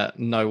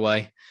 No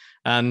way.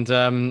 And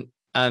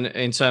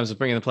in terms of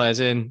bringing the players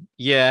in,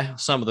 yeah,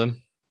 some of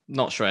them.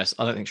 Not Shreyas.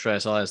 I don't think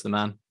Shreyas Iyer is the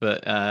man,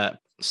 but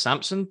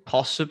Samson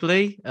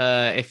possibly,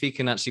 if he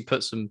can actually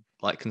put some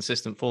like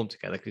consistent form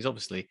together, because he's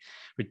obviously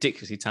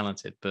ridiculously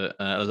talented, but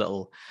a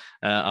little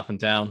up and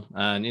down.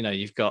 And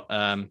you've got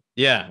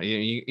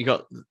you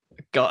got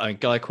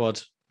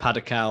Gaikwad,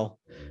 Padakal,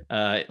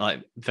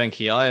 like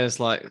Venki Ayers,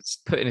 like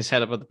putting his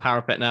head above the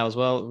parapet now as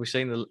well. We've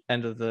seen the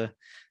end of the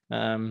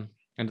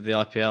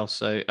IPL.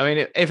 So I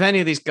mean, if any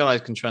of these guys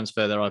can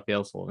transfer their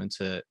IPL form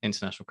into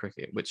international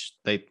cricket, which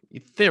they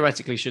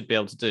theoretically should be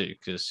able to do,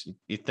 because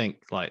you think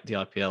like the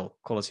IPL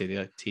quality of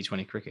the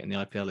T20 cricket in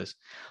the IPL is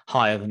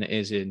higher than it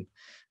is in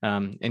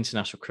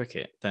international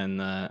cricket, then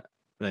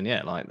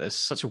yeah, like there's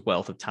such a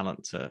wealth of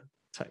talent to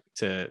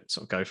sort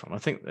of go from. I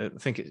think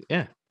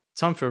it's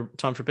time for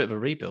a bit of a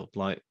rebuild.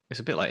 Like it's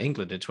a bit like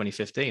England in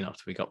 2015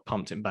 after we got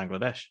pumped in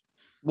Bangladesh.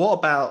 What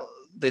about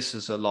this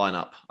as a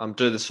lineup? I'm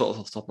doing this sort of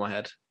off the top of my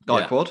head.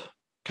 Gaikwad,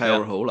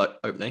 KL Rahul, like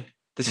opening.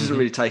 This isn't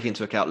really taking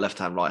into account left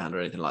hand, right hand,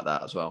 or anything like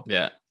that as well.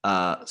 Yeah.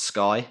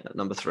 Sky at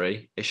number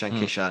 3, Ishan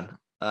Kishan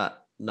at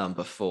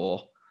number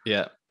 4.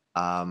 Yeah.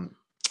 I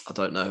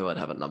don't know who I'd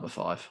have at number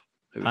 5.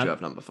 Who would you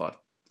have number 5?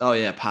 Oh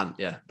yeah, Pan.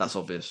 Yeah, that's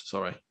obvious.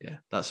 Sorry. Yeah,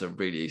 that's a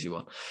really easy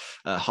one.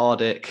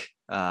 Hardik.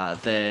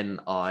 Then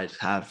I'd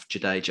have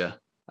Jadeja,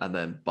 and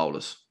then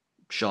bowlers.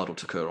 Shardul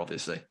Thakur,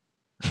 obviously.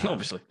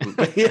 Obviously.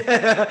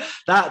 Yeah,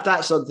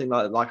 that's something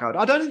like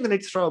I don't think they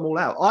need to throw them all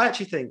out. I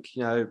actually think,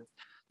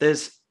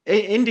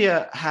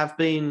 India have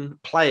been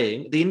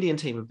playing, the Indian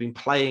team have been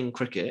playing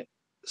cricket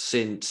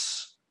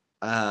since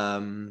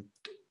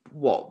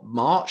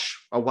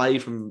March, away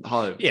from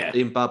home,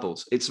 in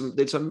bubbles. It's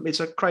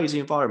a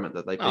crazy environment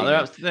that they've been.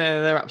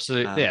 They're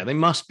absolutely they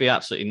must be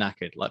absolutely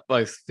knackered, like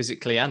both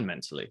physically and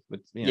mentally.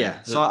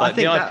 So I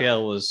think the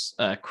IPL was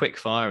quick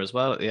fire as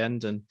well at the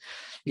end, and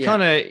you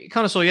kind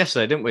of saw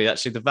yesterday, didn't we?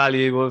 Actually, the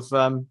value of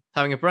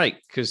having a break,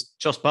 because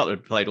Josh Butler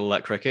had played all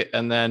that cricket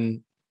and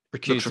then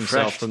recused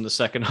himself from the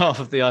second half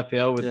of the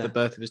IPL with the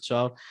birth of his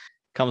child.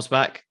 Comes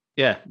back,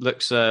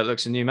 looks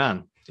a new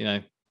man.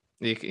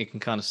 You can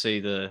kind of see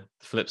the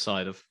flip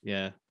side of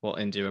what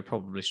India are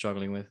probably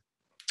struggling with.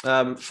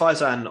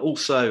 Faizan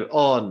also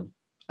on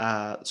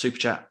Super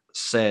Chat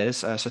says,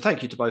 so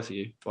thank you to both of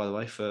you, by the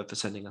way, for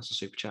sending us a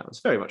Super Chat.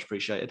 It's very much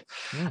appreciated.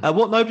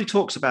 What nobody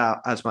talks about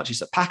as much is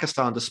that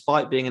Pakistan,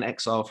 despite being an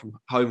exile from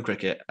home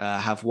cricket,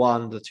 have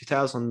won the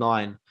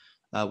 2009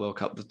 World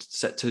Cup, the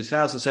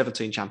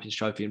 2017 Champions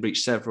Trophy, and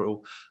reached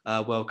several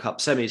World Cup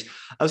semis.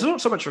 There's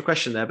not so much of a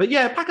question there, but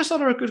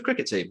Pakistan are a good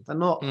cricket team. They're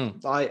not.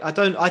 I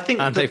think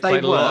and they've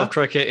played a lot of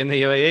cricket in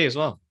the UAE as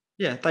well.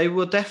 Yeah, they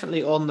were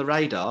definitely on the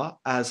radar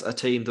as a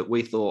team that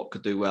we thought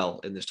could do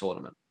well in this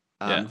tournament.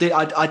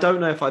 I don't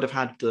know if I'd have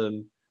had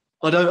them.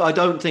 I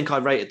don't think I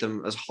rated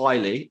them as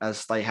highly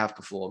as they have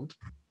performed.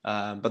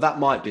 But that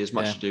might be as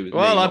much to do with me.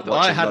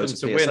 I had them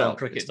to win on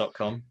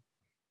cricket.com.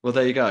 Well,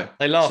 there you go.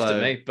 They laughed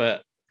at me,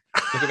 but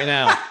look at me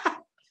now.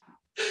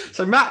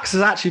 So Max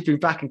has actually been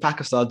backing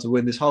Pakistan to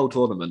win this whole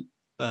tournament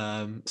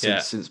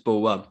since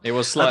ball one. It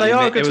was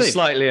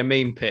slightly a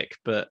meme pick,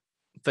 but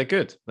they're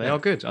good. They are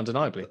good,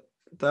 undeniably.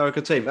 They're a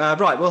good team.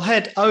 Right, we'll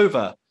head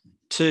over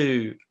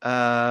to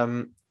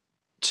Patreon.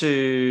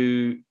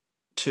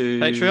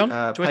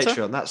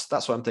 Patreon.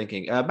 That's what I'm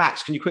thinking.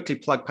 Max, can you quickly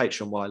plug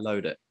Patreon while I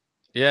load it?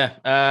 Yeah,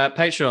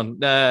 Patreon.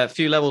 A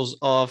few levels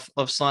of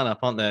sign up,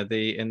 aren't there?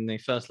 In the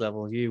first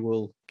level, you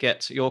will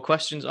get your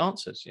questions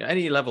answered.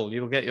 Any level,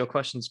 you will get your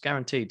questions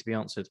guaranteed to be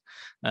answered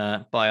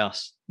by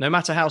us, no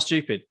matter how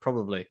stupid,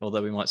 probably.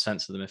 Although we might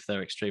censor them if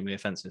they're extremely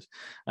offensive.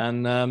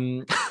 And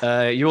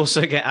you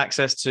also get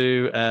access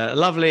to a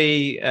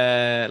lovely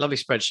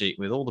spreadsheet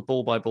with all the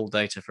ball by ball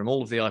data from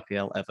all of the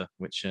IPL ever,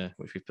 which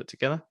we've put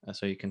together,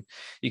 so you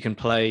can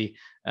play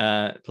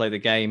the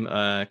game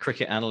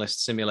Cricket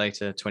Analyst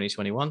Simulator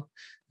 2021,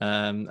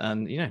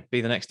 and be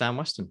the next Dan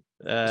Weston.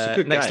 It's a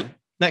good game.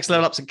 Next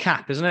level up's a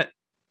cap, isn't it?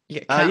 You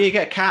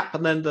get a cap,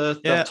 and then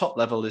the top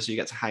level is you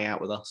get to hang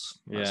out with us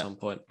at some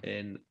point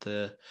in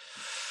the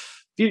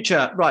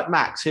future. Right,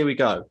 Max, here we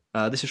go.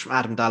 This is from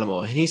Adam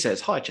Dallimore. He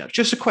says, "Hi, chaps.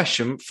 Just a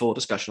question for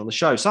discussion on the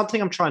show.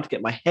 Something I'm trying to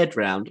get my head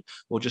round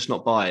or just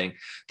not buying.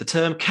 The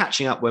term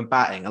catching up when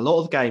batting. A lot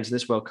of the games in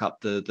this World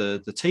Cup,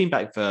 the team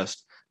batting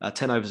first,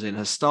 10 overs in,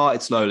 has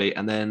started slowly,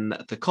 and then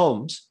the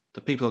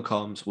people on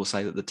comms will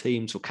say that the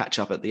teams will catch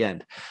up at the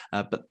end.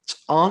 But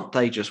aren't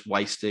they just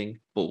wasting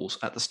balls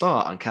at the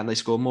start? And can they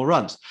score more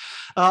runs?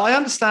 I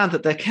understand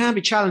that there can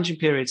be challenging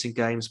periods in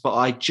games, but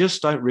I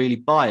just don't really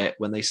buy it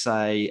when they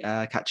say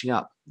catching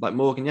up. Like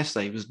Morgan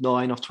yesterday, he was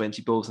 9 off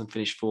 20 balls and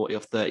finished 40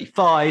 off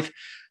 35.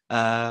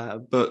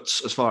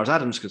 But as far as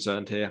Adam's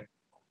concerned here,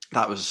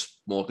 that was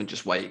Morgan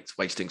just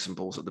wasting some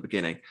balls at the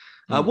beginning.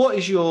 What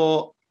is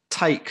your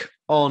take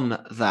on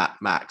that,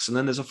 Max? And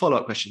then there's a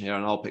follow-up question here,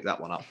 and I'll pick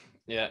that one up.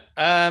 Yeah.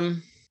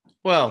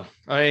 Well,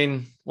 I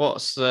mean,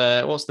 what's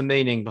the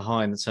meaning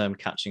behind the term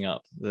catching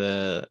up?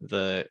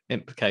 The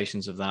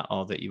implications of that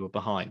are that you were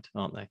behind,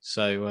 aren't they?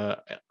 So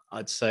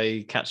I'd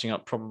say catching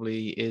up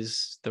probably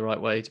is the right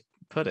way to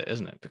put it,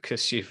 isn't it?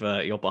 Because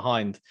you're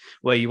behind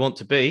where you want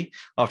to be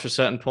after a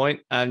certain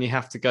point, and you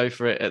have to go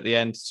for it at the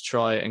end to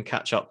try and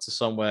catch up to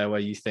somewhere where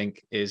you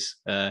think is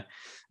a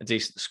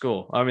decent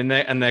score. I mean,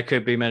 there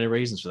could be many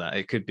reasons for that.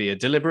 It could be a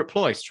deliberate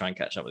ploy to try and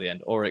catch up at the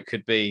end, or it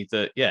could be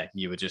that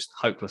you were just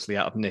hopelessly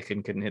out of nick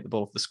and couldn't hit the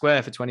ball off the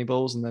square for 20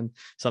 balls, and then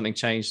something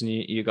changed and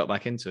you got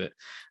back into it.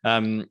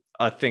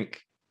 I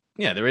think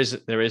there is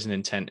an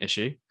intent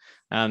issue,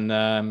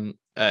 and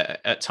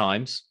at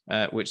times,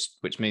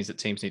 which means that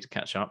teams need to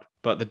catch up.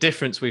 But the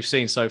difference we've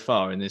seen so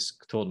far in this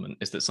tournament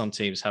is that some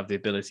teams have the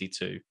ability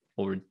to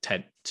or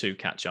intent to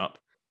catch up,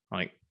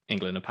 like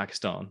England and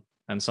Pakistan,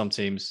 and some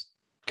teams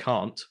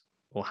can't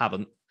or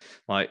haven't,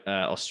 like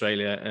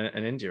Australia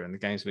and India in the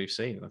games we've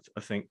seen. I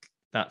think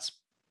that's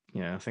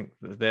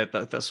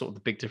that's sort of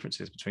the big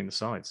differences between the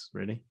sides,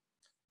 really.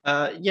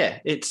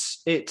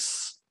 It's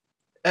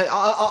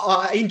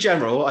in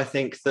general, I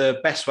think the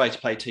best way to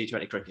play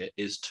T20 cricket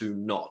is to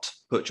not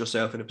put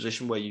yourself in a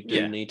position where you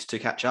do need to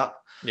catch up.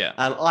 Yeah.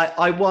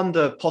 I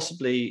wonder,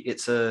 possibly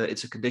it's a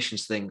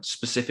conditions thing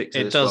specific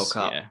to this World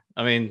Cup. Yeah.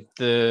 I mean,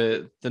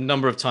 the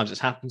number of times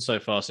it's happened so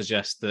far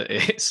suggests that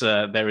it's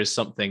there is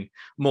something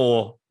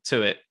more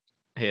to it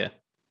here.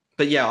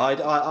 But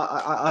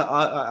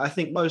I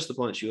think most of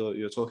the points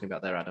you're talking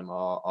about there, Adam,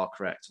 are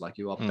correct. Like,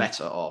 you are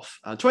better off.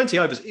 20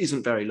 overs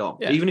isn't very long.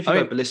 Yeah. Even if you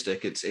go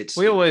ballistic, it's.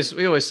 We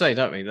always say,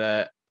 don't we,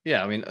 that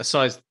I mean,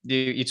 aside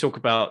you talk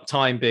about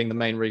time being the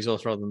main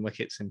resource rather than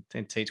wickets in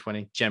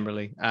T20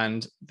 generally,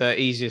 and the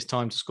easiest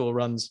time to score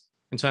runs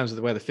in terms of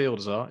where the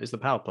fielders are is the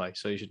power play.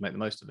 So you should make the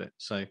most of it.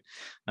 So.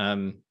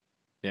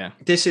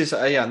 This is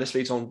and this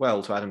leads on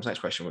well to Adam's next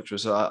question, which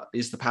was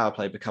is the power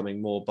play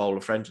becoming more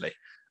bowler friendly?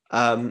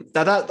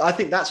 That I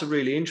think that's a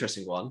really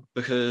interesting one,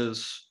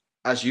 because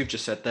as you've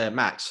just said there,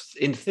 Max,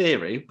 in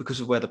theory, because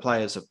of where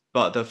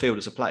the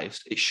fielders are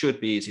placed, it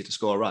should be easy to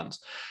score runs.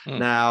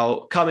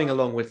 Now, coming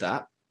along with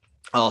that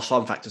are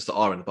some factors that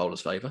are in the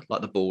bowler's favour,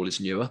 like the ball is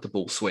newer, the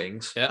ball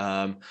swings.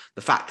 The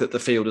fact that the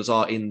fielders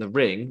are in the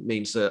ring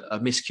means that a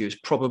miscue is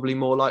probably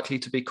more likely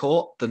to be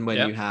caught than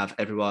when you have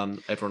everyone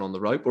on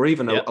the rope, or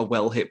even a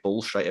well hit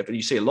ball straight over.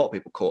 You see a lot of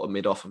people caught a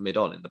mid off and mid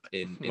on in the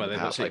well, the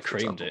power play,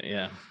 creamed it.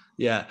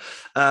 Yeah.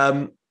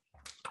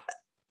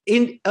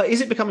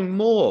 Is it becoming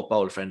more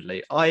bowler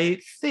friendly? I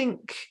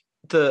think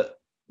that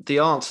the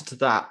answer to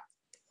that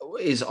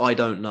is I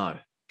don't know,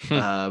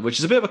 which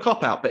is a bit of a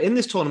cop out. But in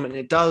this tournament,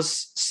 it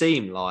does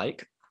seem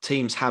like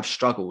teams have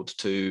struggled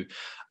to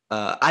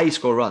A,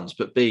 score runs,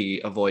 but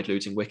B, avoid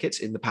losing wickets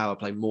in the power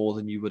play more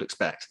than you would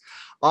expect.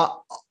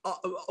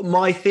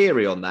 My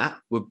theory on that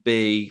would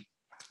be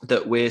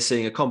that we're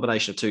seeing a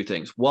combination of two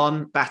things.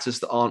 One,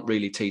 batters that aren't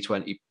really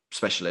T20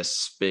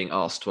 specialists being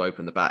asked to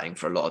open the batting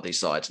for a lot of these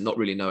sides, not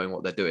really knowing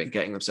what they're doing,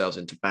 getting themselves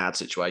into bad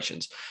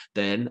situations,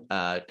 then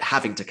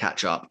having to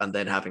catch up and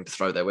then having to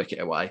throw their wicket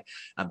away.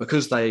 And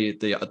because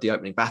the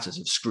opening batters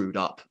have screwed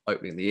up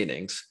opening the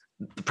innings,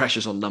 the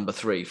pressure's on number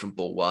 3 from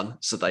ball 1,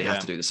 so they have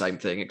to do the same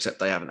thing, except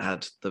they haven't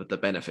had the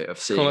benefit of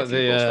seeing Call a it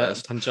few balls the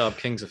first. Punjab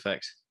Kings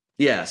effect.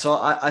 Yeah, so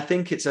I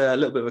think it's a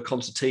little bit of a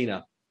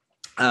concertina.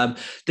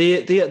 The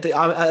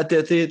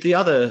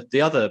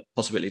other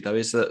possibility though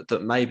is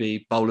that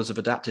maybe bowlers have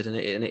adapted and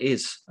it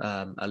is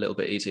a little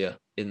bit easier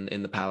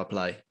in the power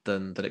play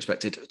than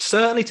expected.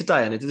 Certainly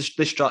today, and this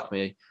struck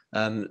me.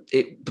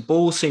 The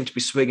ball seemed to be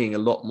swinging a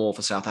lot more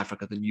for South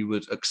Africa than you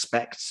would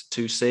expect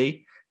to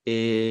see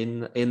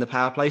in the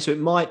power play. So it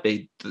might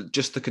be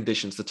just the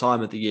conditions, the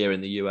time of the year in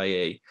the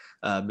UAE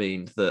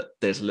mean that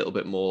there's a little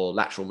bit more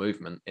lateral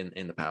movement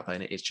in the power play,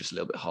 and it is just a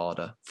little bit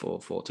harder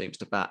for teams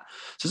to bat.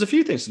 So there's a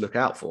few things to look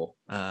out for.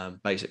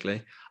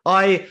 Basically,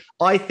 I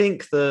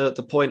think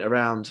the point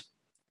around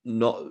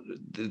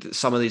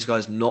some of these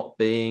guys not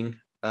being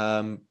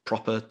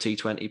proper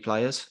T20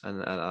 players,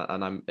 and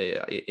I'm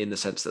in the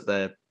sense that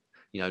they're,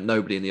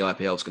 nobody in the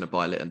IPL is going to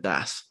buy Lytton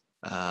Das.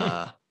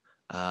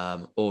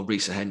 Or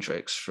Risa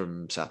Hendricks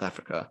from South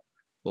Africa,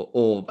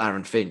 or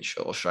Aaron Finch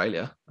or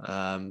Australia.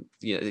 A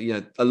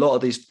lot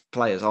of these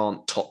players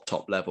aren't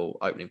top level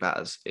opening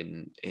batters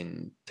in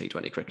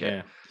T20 cricket.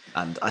 Yeah.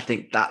 And I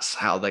think that's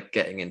how they're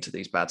getting into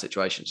these bad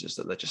situations, is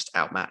that they're just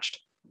outmatched.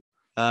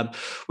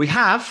 We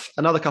have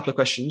another couple of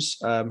questions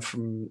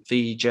from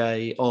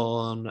VJ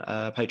on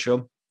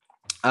Patreon,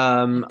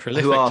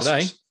 who asks,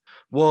 today.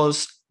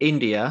 Was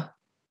India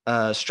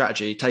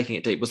strategy taking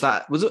it deep? Was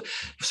it?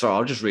 Sorry,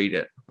 I'll just read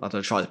it. I'll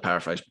try to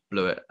paraphrase.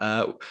 Blew it.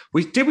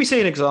 Did we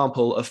see an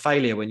example of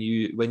failure when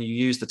you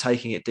use the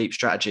taking it deep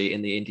strategy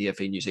in the India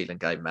v New Zealand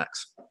game,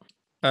 Max?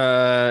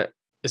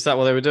 Is that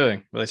what they were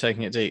doing? Were they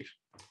taking it deep?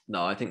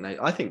 No, I think well,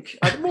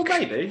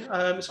 maybe.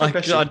 It's a good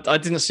question. I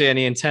didn't see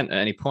any intent at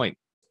any point.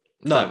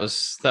 No,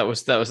 that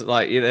was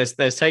like,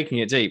 there's taking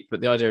it deep, but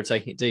the idea of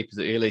taking it deep is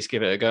that you at least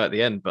give it a go at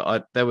the end.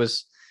 But it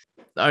was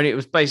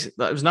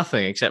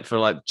nothing except for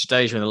like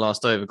Jadeja in the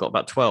last over got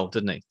about 12,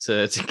 didn't he,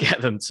 to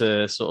get them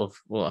to sort of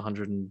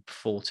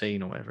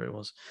 114 or whatever it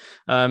was.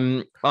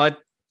 It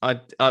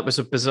was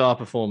a bizarre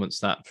performance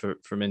that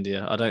from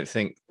India. I don't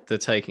think they're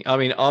taking. I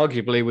mean,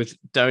 arguably with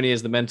Dhoni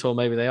as the mentor,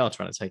 maybe they are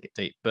trying to take it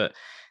deep, but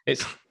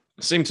it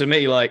seemed to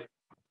me like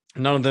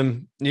none of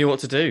them knew what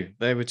to do.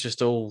 They were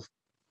just all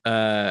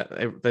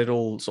they'd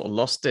all sort of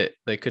lost it.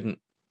 They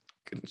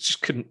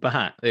just couldn't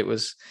bat. It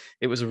was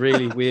a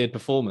really weird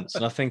performance,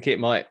 and I think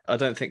I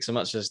don't think so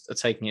much as a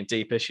taking it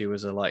deep issue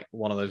as like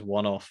one of those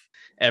one-off.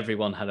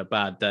 Everyone had a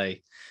bad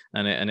day,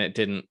 and it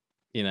didn't,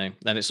 and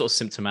it's sort of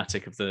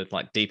symptomatic of the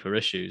like deeper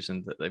issues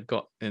and that they've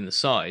got in the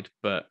side,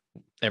 but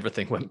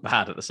everything went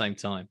bad at the same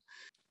time.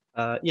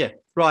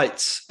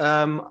 Right.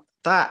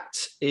 That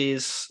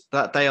is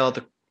that they are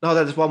the. No,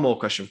 there's one more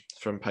question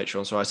from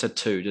Patreon. So I said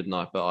 2, didn't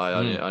I? But I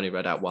only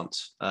read out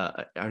once.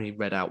 I only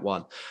read out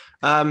one.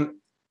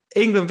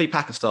 England v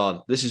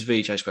Pakistan. This is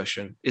VJ's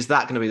question. Is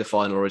that going to be the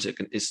final, or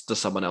does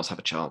someone else have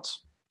a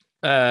chance?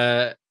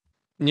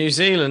 New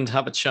Zealand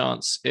have a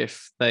chance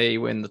if they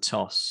win the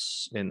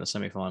toss in the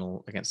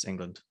semi-final against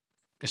England,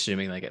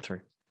 assuming they get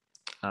through.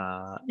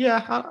 I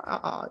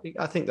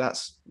think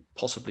that's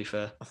possibly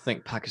fair. I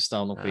think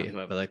Pakistan will beat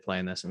whoever they play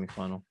in their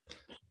semi-final.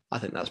 I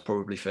think that's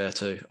probably fair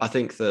too. I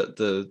think that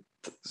the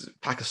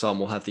Pakistan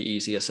will have the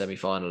easier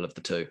semi-final of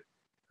the two.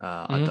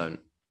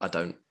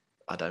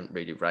 I don't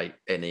really rate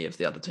any of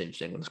the other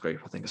teams in England's group.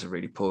 I think it's a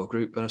really poor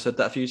group, and I've said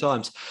that a few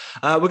times.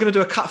 We're going to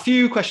do a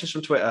few questions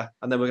from Twitter,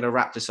 and then we're going to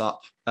wrap this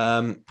up.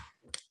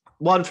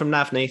 One from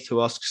Navneeth,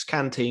 who asks,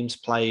 can teams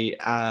play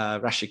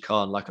Rashid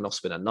Khan like an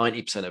off-spinner?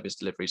 90% of his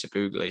deliveries are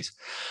googlies.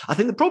 I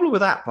think the problem with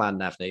that plan,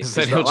 Navneeth, is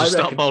that he'll just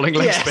start bowling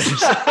leg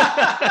spins.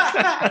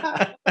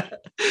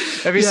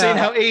 Have you seen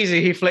how easy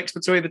he flicks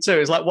between the two?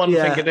 It's like one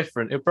finger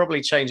different. He'll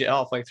probably change it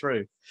halfway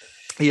through.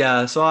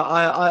 Yeah, so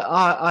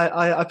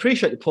I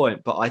appreciate the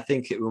point, but I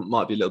think it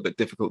might be a little bit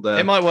difficult there.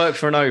 It might work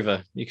for an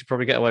over. You could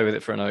probably get away with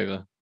it for an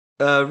over.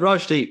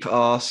 Rajdeep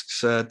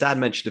asks, Dan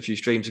mentioned a few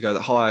streams ago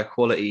that higher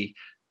quality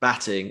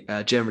batting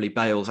generally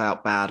bails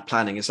out bad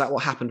planning. Is that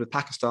what happened with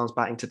Pakistan's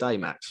batting today,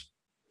 Max?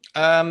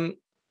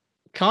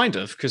 Kind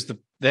of, because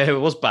there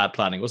was bad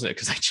planning, wasn't it?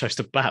 Because they chose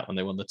to bat when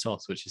they won the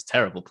toss, which is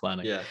terrible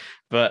planning. Yeah.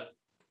 But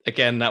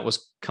again, that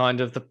was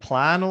kind of the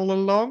plan all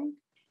along.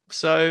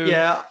 So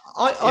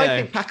I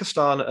think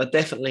Pakistan are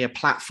definitely a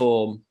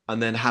platform,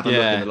 and then have a look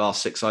in the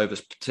last 6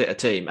 overs a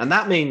team, and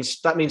that means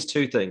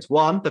 2 things.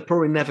 One, they're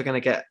probably never going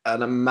to get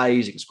an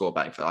amazing score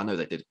back. I know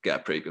they did get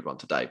a pretty good one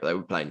today, but they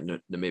were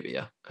playing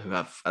Namibia, who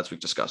have, as we've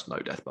discussed, no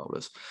death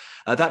bowlers.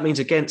 That means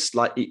against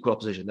like equal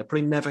opposition, they're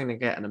probably never going to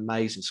get an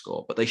amazing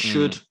score, but they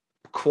should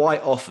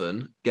quite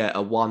often get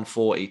a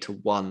 140 to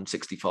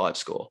 165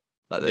 score.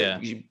 Like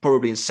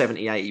probably in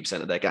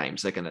 70-80% of their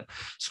games, they're going to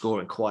score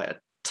in quite a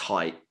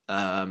tight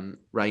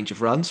range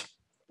of runs.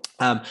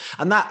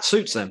 And that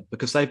suits them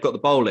because they've got the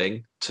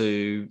bowling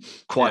to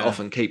quite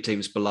often keep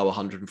teams below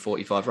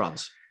 145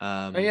 runs.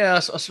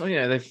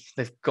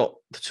 They've got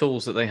the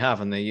tools that they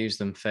have and they use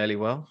them fairly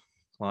well.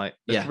 Like,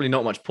 there's probably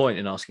not much point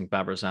in asking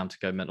Babar Azam to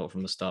go mental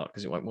from the start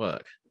because it won't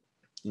work.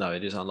 No,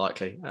 it is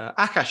unlikely.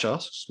 Akash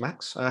asks,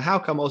 Max, how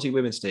come Aussie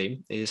women's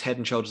team is head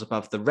and shoulders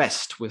above the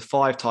rest with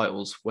 5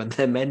 titles when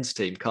their men's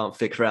team can't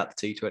figure out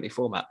the T20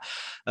 format?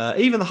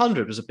 Even the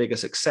 100 was a bigger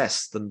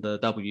success than the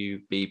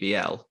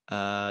WBBL,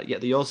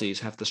 yet the Aussies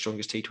have the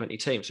strongest T20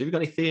 team. So have you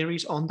got any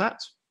theories on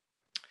that?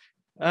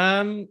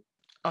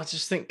 I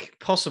just think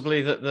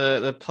possibly that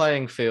the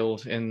playing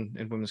field in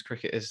women's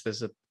cricket is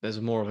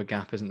there's more of a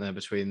gap, isn't there,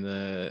 between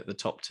the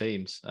top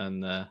teams,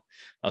 and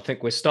I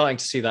think we're starting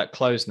to see that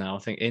close now. I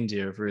think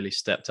India have really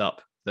stepped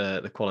up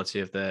the quality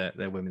of their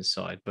women's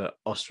side, but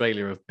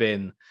Australia have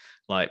been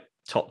like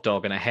top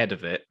dog and ahead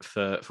of it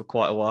for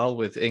quite a while,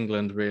 with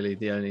England really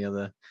the only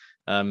other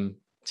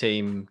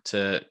team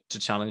to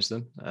challenge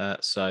them.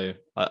 So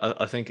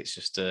I think it's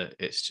just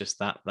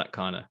that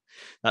kind of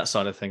that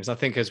side of things. I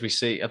think as we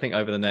see, I think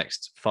over the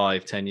next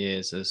 5-10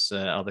 years, as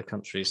other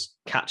countries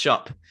catch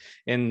up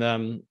in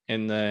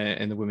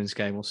the women's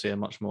game, we'll see a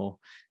much more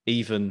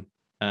even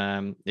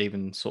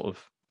sort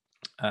of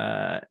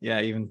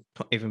even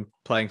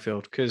playing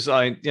field. Because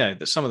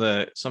some of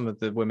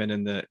the women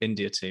in the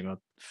India team are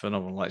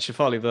phenomenal. Like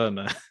Shafali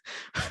Verma,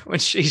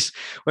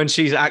 when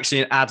she's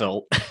actually an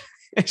adult.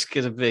 It's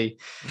going to be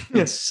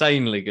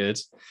insanely good.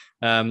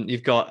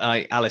 You've got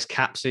Alice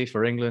Capsey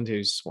for England,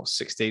 who's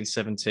 16,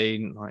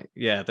 17.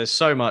 There's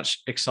so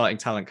much exciting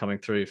talent coming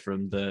through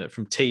from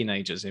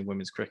teenagers in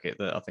women's cricket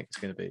that I think it's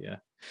going to be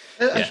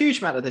a huge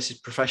amount of this is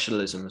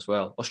professionalism as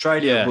well.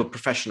 Australia were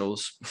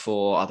professionals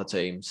before other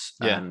teams,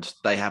 and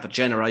they have a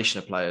generation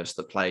of players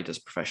that played as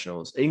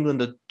professionals.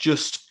 England are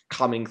just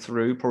coming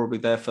through, probably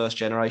their first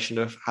generation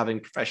of having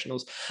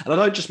professionals, and I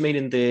don't just mean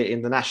in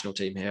the national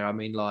team here. I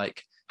mean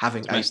like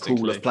having a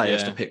pool of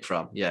players to pick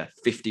from.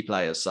 50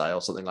 players, say,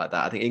 or something like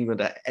that. I think England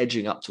are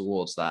edging up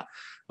towards that.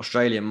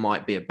 Australia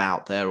might be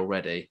about there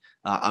already.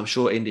 I'm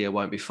sure India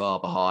won't be far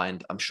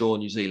behind. I'm sure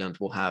New Zealand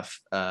will have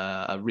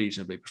a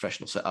reasonably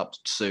professional setup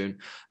soon.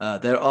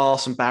 There are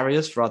some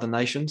barriers for other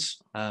nations,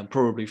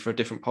 probably for a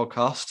different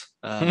podcast.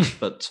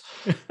 But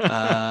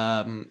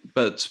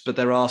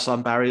there are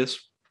some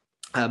barriers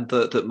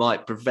that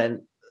might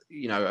prevent,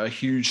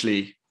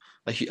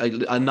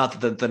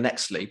 the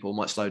next leap, or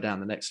might slow down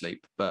the next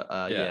leap. But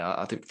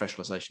I think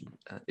professionalisation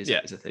is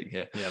a thing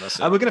here. That's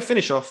it. We're going to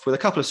finish off with a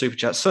couple of super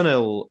chats.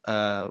 Sunil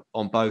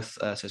on both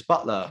says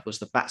Butler was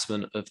the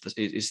batsman of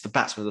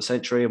the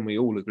century, and we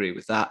all agree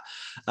with that.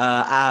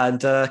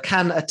 And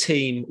can a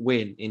team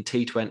win in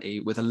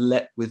T20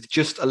 with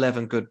just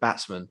 11 good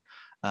batsmen,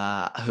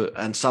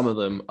 and some of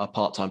them are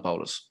part-time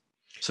bowlers?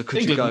 So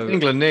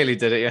England nearly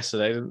did it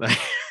yesterday, didn't they?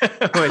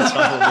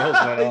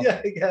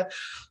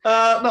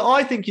 No,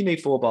 I think you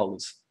need 4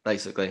 bowlers,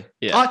 basically.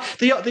 Yeah.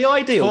 The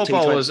ideal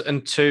 4 bowlers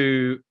and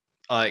 2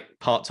 like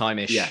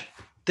part-time-ish. Yeah.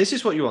 This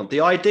is what you want. The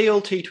ideal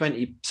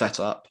T20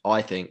 setup,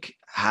 I think,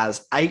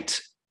 has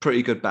 8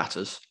 pretty good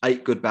batters,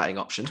 8 good batting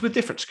options with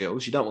different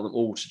skills. You don't want them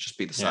all to just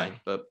be the same,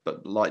 but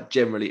like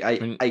generally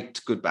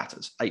 8 good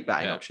batters, 8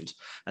 batting options,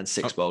 and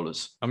 6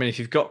 bowlers. I mean, if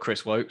you've got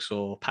Chris Wokes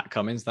or Pat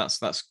Cummins,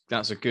 that's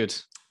a good.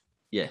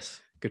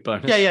 Yes. Good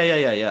bonus.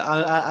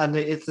 Yeah. And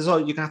you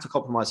can have to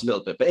compromise a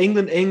little bit. But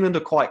England are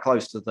quite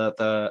close to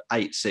the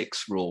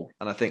 8-6 rule.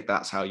 And I think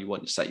that's how you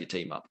want to set your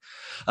team up.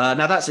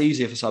 Now, that's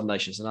easier for some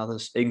nations than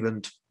others.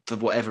 England, for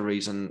whatever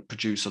reason,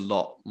 produce a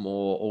lot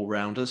more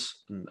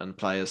all-rounders and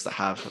players that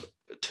have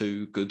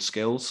 2 good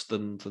skills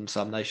than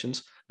some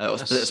nations,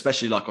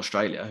 especially like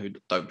Australia, who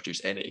don't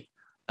produce any.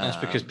 That's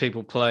because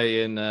people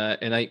play in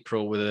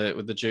April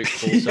with the Duke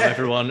ball, so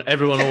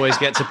everyone always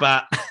gets a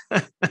bat.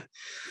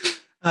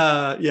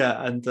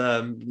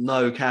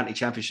 No county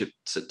championship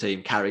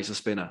team carries a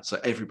spinner,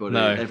 so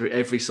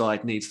every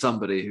side needs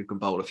somebody who can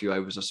bowl a few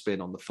overs of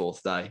spin on the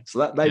 4th day. So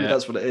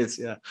that's what it is.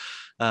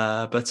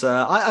 But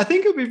I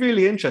think it would be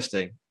really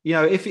interesting.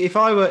 If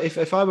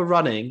I were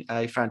running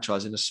a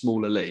franchise in a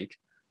smaller league,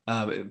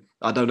 I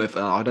don't know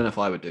if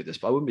I would do this,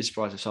 but I wouldn't be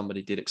surprised if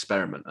somebody did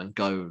experiment and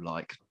go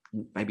like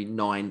maybe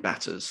 9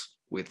 batters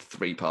with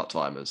 3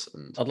 part-timers.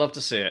 And I'd love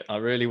to see it. I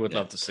really would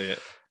love to see it.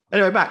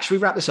 Anyway, Max, should we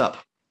wrap this up?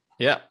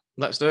 Yeah.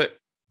 Let's do it.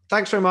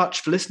 Thanks very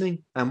much for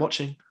listening and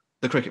watching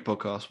the Cricket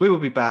Podcast. We will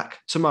be back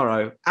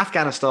tomorrow.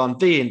 Afghanistan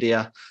v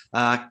India.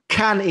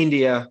 Can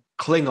India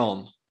cling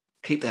on,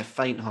 keep their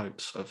faint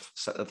hopes of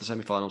the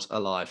semi-finals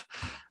alive?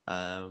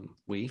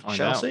 We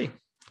shall see.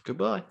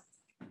 Goodbye.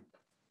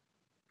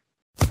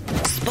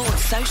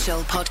 Sports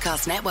Social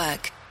Podcast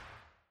Network.